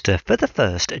poster for the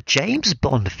first James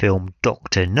Bond film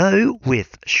Dr. No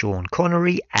with Sean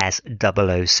Connery as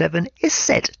 007 is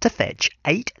set to fetch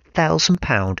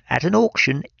 £8,000 at an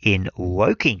auction in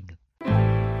Woking.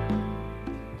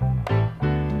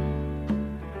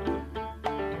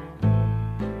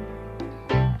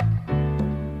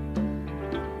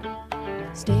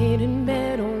 Stayed in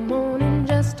bed all morning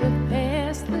just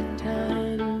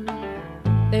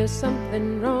There's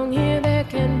something wrong here, there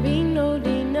can be no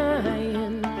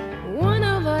denying. One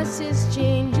of us is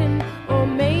changing, or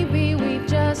maybe we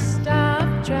just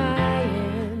stopped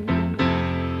trying.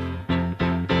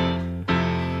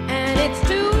 And it's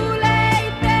too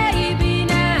late, baby,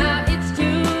 now it's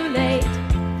too late.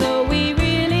 Though we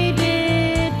really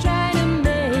did try to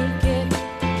make it.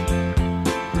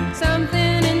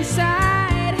 Something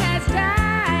inside has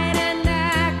died, and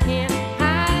I can't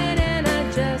hide, and I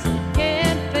just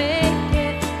can't fake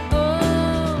it.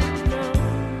 Oh, no,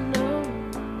 no,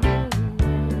 no,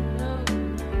 no, no.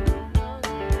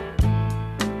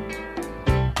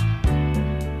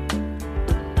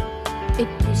 It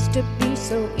used to be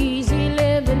so easy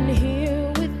living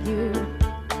here with you.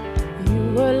 You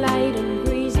were light and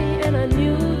breezy, and I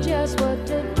knew just what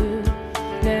to do.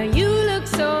 Now you look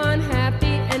so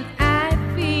unhappy, and I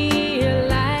feel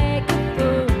like a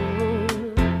fool.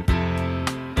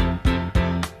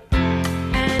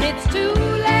 And it's too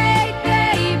late,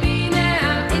 baby,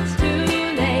 now it's too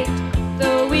late.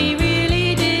 Though we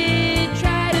really did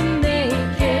try to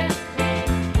make it.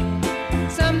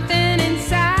 Something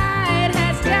inside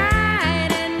has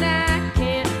died, and I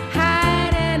can't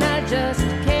hide, and I just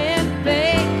can't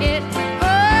fake it.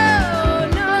 Oh,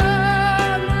 no,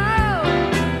 no.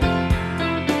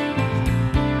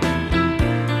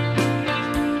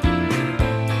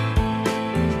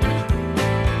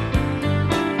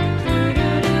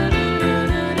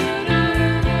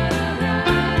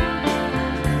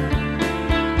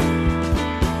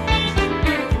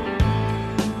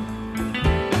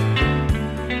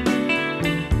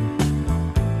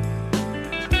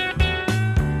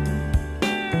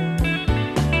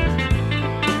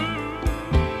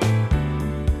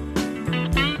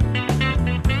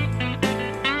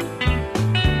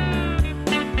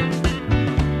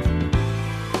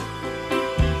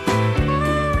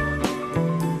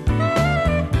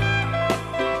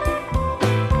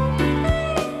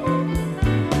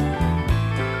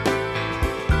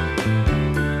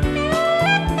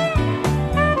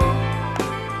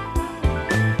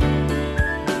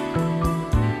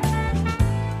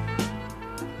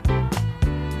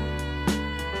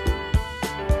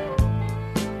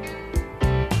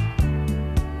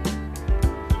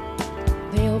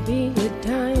 There'll be good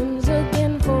times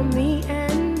again for me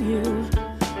and you,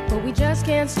 but we just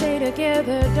can't stay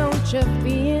together, don't you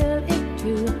feel it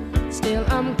too? Still,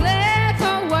 I'm glad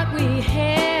for what we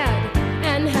had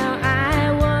and how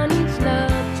I once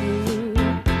loved you.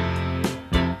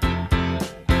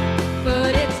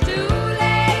 But it's too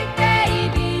late,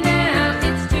 baby, now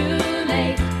it's too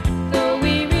late. Though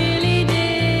we really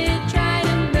did try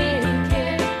to make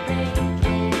it.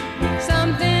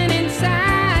 Something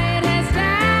inside has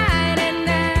died, and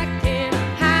I can't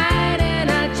hide, and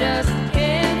I just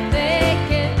can't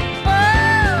fake it. Oh,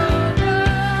 no,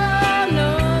 no,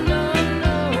 no,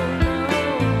 no,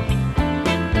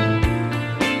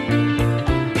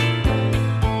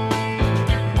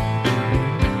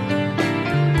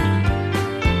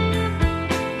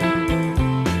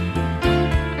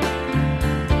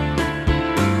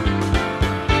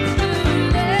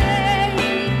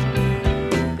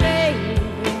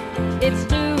 it's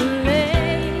too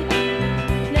late,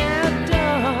 now,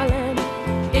 darling,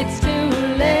 it's too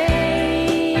late.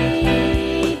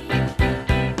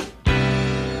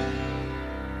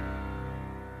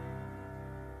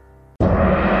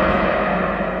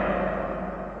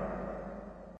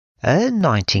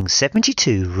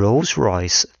 1972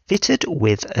 Rolls-Royce fitted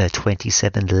with a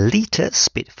 27-litre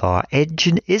Spitfire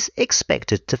engine is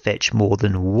expected to fetch more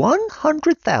than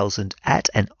 100,000 at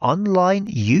an online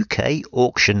UK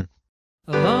auction.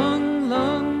 A long,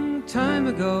 long time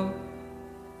ago,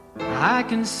 I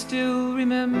can still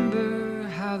remember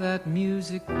how that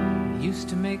music used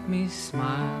to make me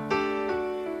smile.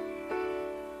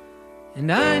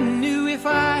 And I knew if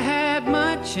I had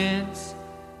my chance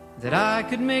that I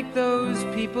could make those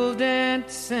people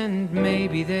dance, and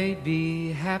maybe they'd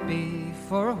be happy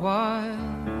for a while.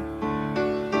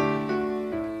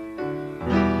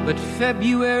 But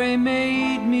February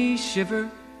made me shiver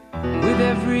with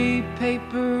every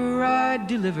paper I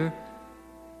deliver.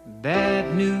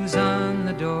 Bad news on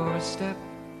the doorstep,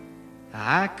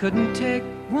 I couldn't take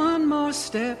one more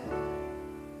step.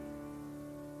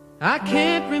 I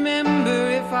can't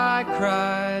remember if I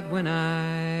cried when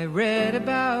I read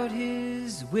about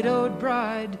his widowed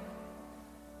bride,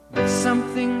 but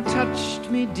something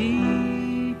touched me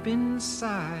deep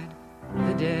inside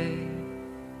the day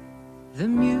the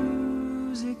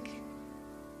music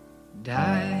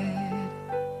died.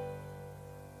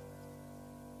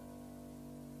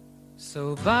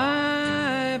 So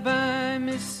bye-bye,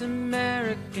 Miss Miss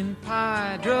American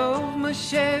Pie. Drove my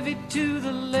Chevy to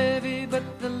the levee, but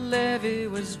the levee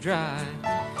was dry.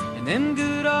 And them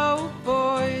good old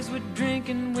boys were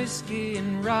drinking whiskey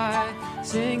and rye,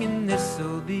 singing,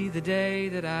 this'll be the day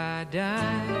that I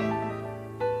die.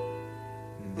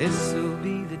 This'll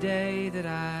be the day that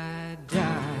I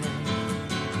die.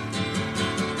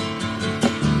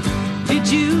 Did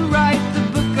you write the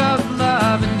book of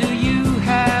love, and do you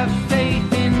have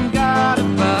faith in God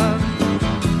above?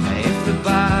 If the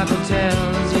Bible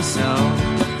tells you so.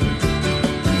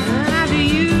 Do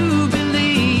you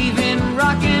believe in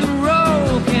rock and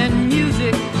roll? Can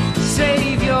music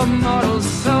save your mortal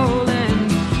soul?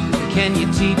 And can you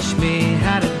teach me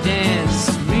how to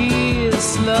dance real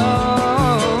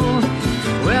slow?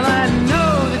 Well, I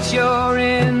know that you're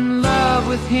in love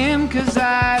with him, 'cause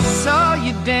I saw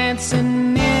you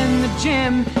dancing in the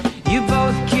gym. You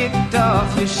both kicked off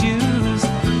your shoes.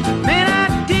 Man,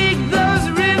 I dig those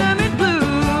rhythm and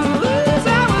blues.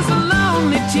 I was a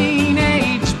lonely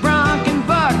teenage bronc and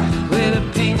buck with a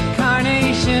pink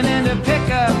carnation and a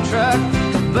pickup truck,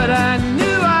 but I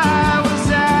knew I was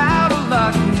out of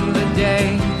luck the day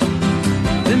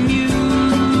the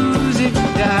music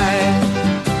died.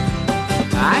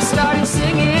 I started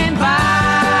singing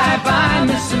bye bye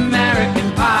Miss American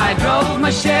Pie. Drove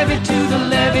my Chevy to the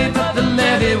levee, but the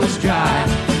levee was dry.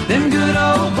 Them good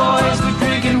old boys were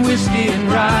drinking whiskey and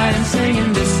rye and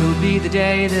singing, this'll be the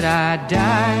day that I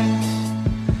die.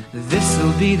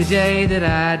 This'll be the day that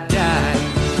I die.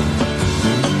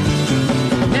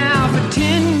 Now for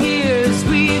 10 years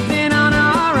we've been on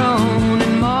our own,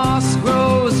 and moss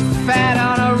grows fat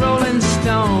on a rolling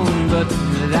stone, but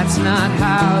that's not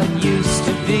how it used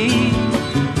to be.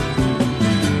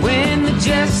 When the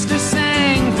jester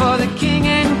sang for the king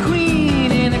and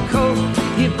queen in a coat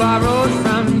he borrowed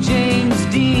from James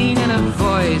Dean, and a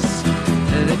voice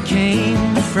that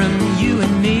came from you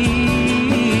and me.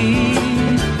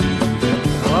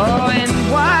 Oh, and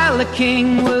while the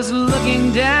king was looking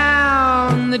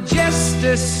down, the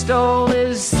jester stole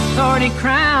his thorny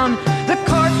crown. The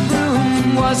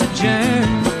courtroom was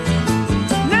adjourned.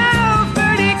 No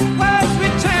verdict was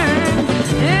returned.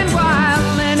 And while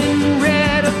Lenin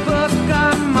read a book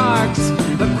on Marx,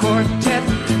 the quartet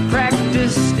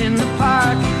practiced in the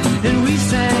park, and we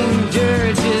sang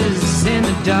dirges in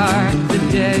the dark the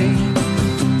day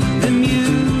the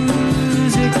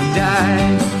music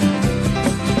died.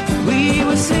 We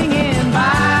were singing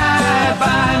bye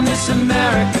bye Miss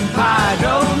American Pie.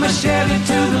 Drove my Chevy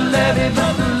to the levee,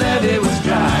 but the levee was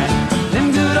dry. Them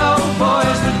good old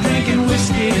boys were drinking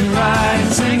whiskey and rye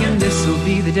and singing, this'll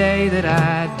be the day that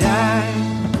I die.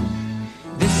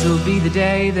 This'll be the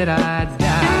day that I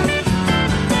die.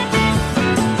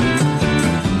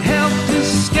 Helter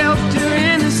skelter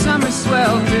in the summer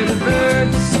swelter, the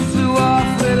birds flew off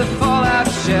with a fallout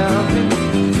shelter.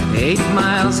 8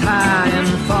 miles high and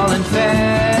falling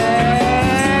fast.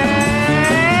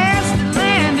 It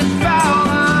landed foul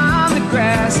on the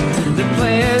grass. The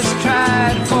players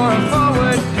tried for a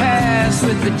forward pass,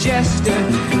 with the jester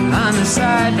on the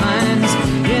sidelines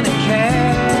in a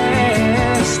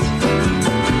cast.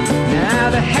 Now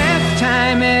the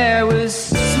halftime air was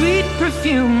sweet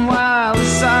perfume, while the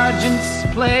sergeants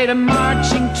played a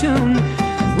marching tune.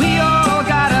 We all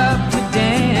got up to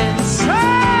dance,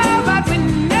 oh, but we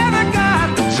never got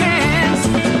the chance,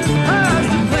 'cause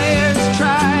the players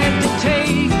tried to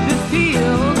take the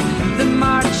field. The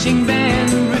marching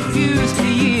band refused to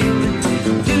yield.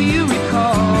 Do you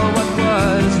recall what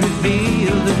was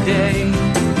revealed the day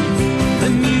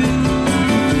the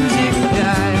music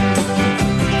died?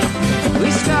 We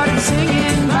started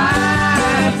singing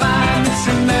bye bye Miss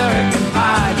American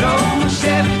Pie. Drove my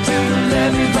Chevy to the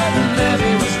levee, but the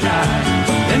levee was dry.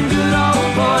 Them good old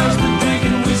boys were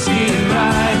drinking whiskey and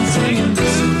rye and singing,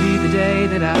 this'll be the day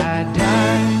that I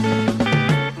die.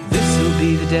 This'll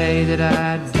be the day that I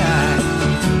die.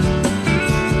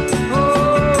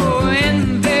 Oh, and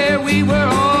there we were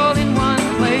all in one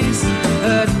place,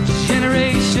 a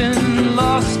generation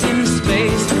lost in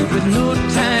space, with no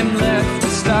time left to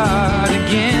start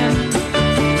again.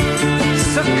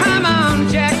 So come on,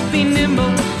 Jack, be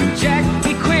nimble, Jack,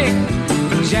 be quick.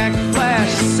 Jack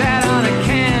Flash sat on a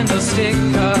candlestick,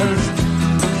 'cause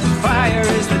fire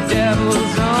is the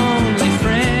devil's only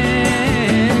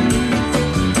friend.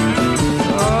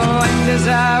 Oh, and as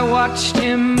I watched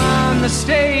him on the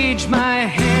stage, my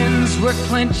hands were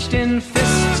clenched in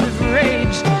fists of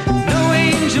rage. No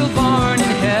angel born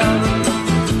in hell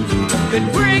could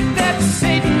break that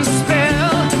Satan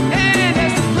spell. And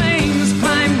as the flames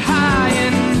climbed high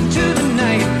into the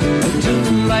night, to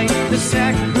light the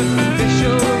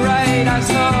sacrificial rite, I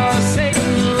saw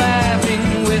Satan laughing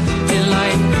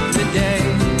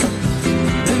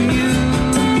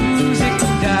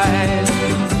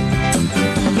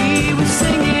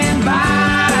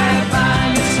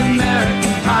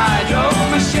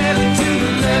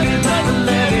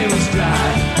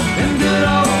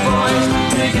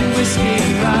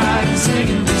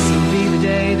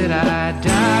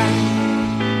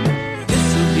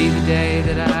day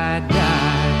that I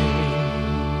died.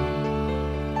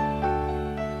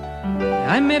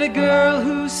 I met a girl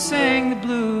who sang the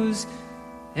blues,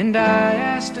 and I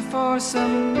asked her for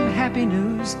some happy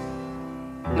news,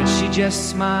 but she just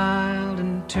smiled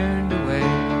and turned away.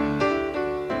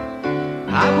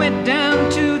 I went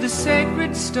down to the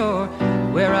sacred store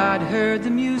where I'd heard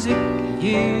the music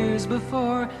years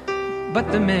before,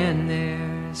 but the man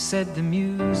there said the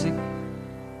music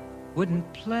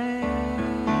wouldn't play.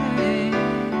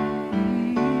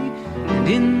 And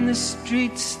in the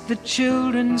streets the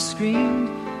children screamed,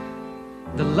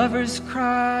 the lovers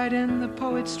cried and the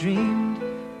poets dreamed,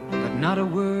 but not a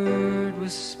word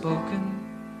was spoken.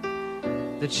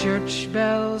 The church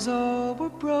bells all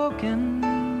were broken,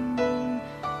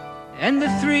 and the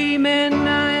three men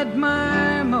I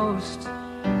admire most,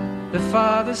 the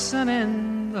Father, Son,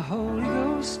 and the Holy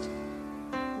Ghost,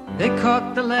 they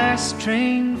caught the last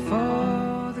train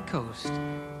for the coast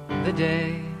the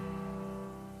day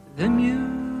the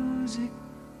music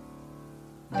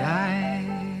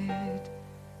died.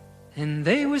 And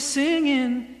they were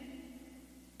singing,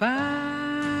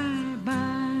 bye,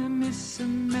 bye, Miss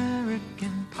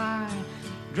American Pie.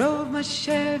 Drove my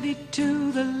Chevy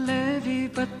to the levee,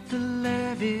 but the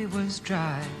levee was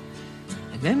dry.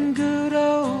 And them good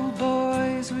old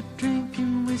boys were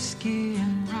drinking whiskey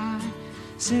and rye,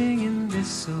 singing,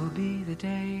 this'll be the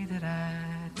day that I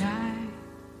die.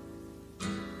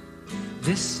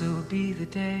 This'll be the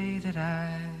day that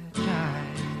I die.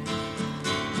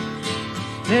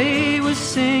 They were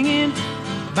singing,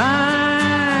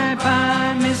 bye,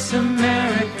 bye, Miss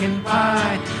American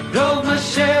Pie. Drove my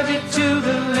Chevy to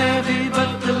the levee,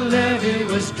 but the levee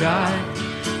was dry.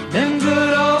 Them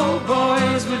good old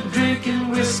boys were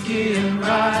drinking whiskey and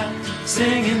rye,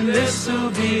 singing, this'll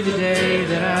be the day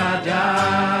that I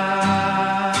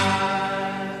die.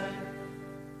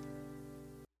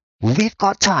 We've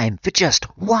got time for just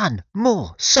one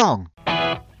more song.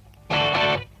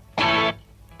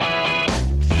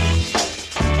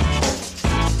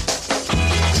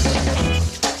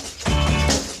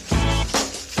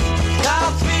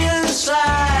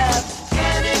 Inside,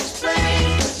 can't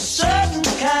explain, a certain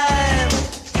kind,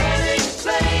 can't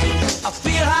explain. I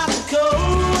feel hot and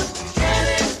cold, can't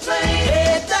explain.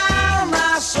 Head down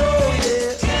my soul,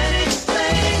 yeah, can't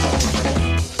explain.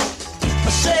 I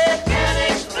said, can't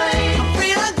explain. I'm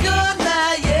feeling good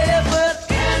now, yeah, but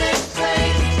can't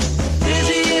explain.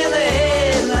 Dizzy in the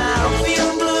head now, I'm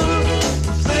feeling blue.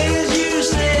 Things you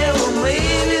said, well,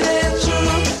 maybe they're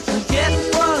true. I'm getting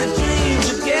funny dreams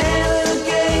again and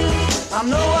again. I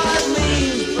know what it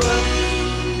means, but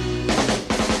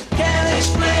can't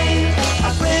explain.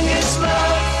 I think it's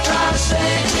love, trying to say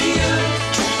it to you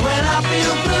when I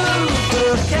feel blue,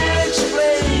 but can't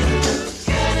explain.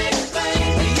 Can't explain.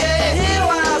 Yeah, hear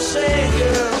what I'm saying,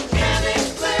 girl. Can't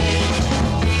explain.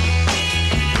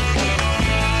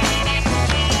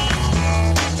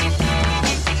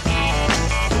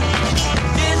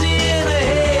 Dizzy in the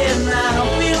head now, I'm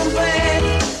feeling bad.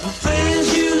 The things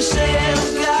you said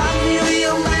have got me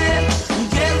real mad. I'm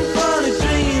getting funny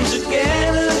dreams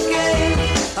again and again.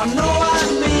 I know what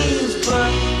it means,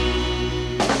 but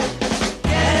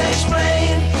can't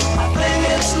explain. I think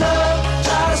it's love,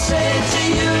 try to say it to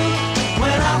you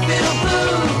when I feel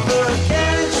blue, but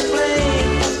can't explain.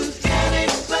 Can't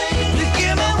explain. You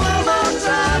give me one more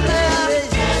time now.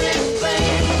 Can't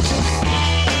explain.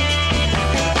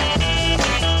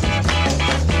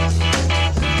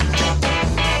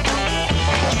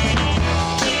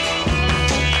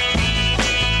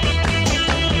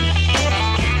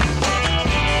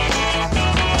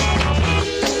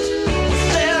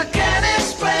 Said I can't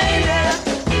explain it.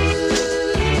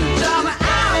 Tell me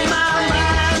out of my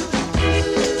mind.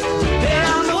 Then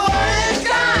I'm the worried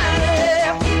kind,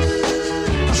 yeah.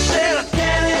 I said I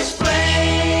can't explain.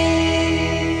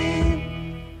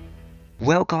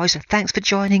 Well, guys, thanks for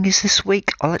joining us this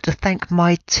week. I'd like to thank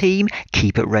my team,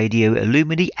 Keep It Radio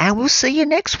Illumini, and we'll see you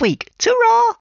next week. Ta-ra!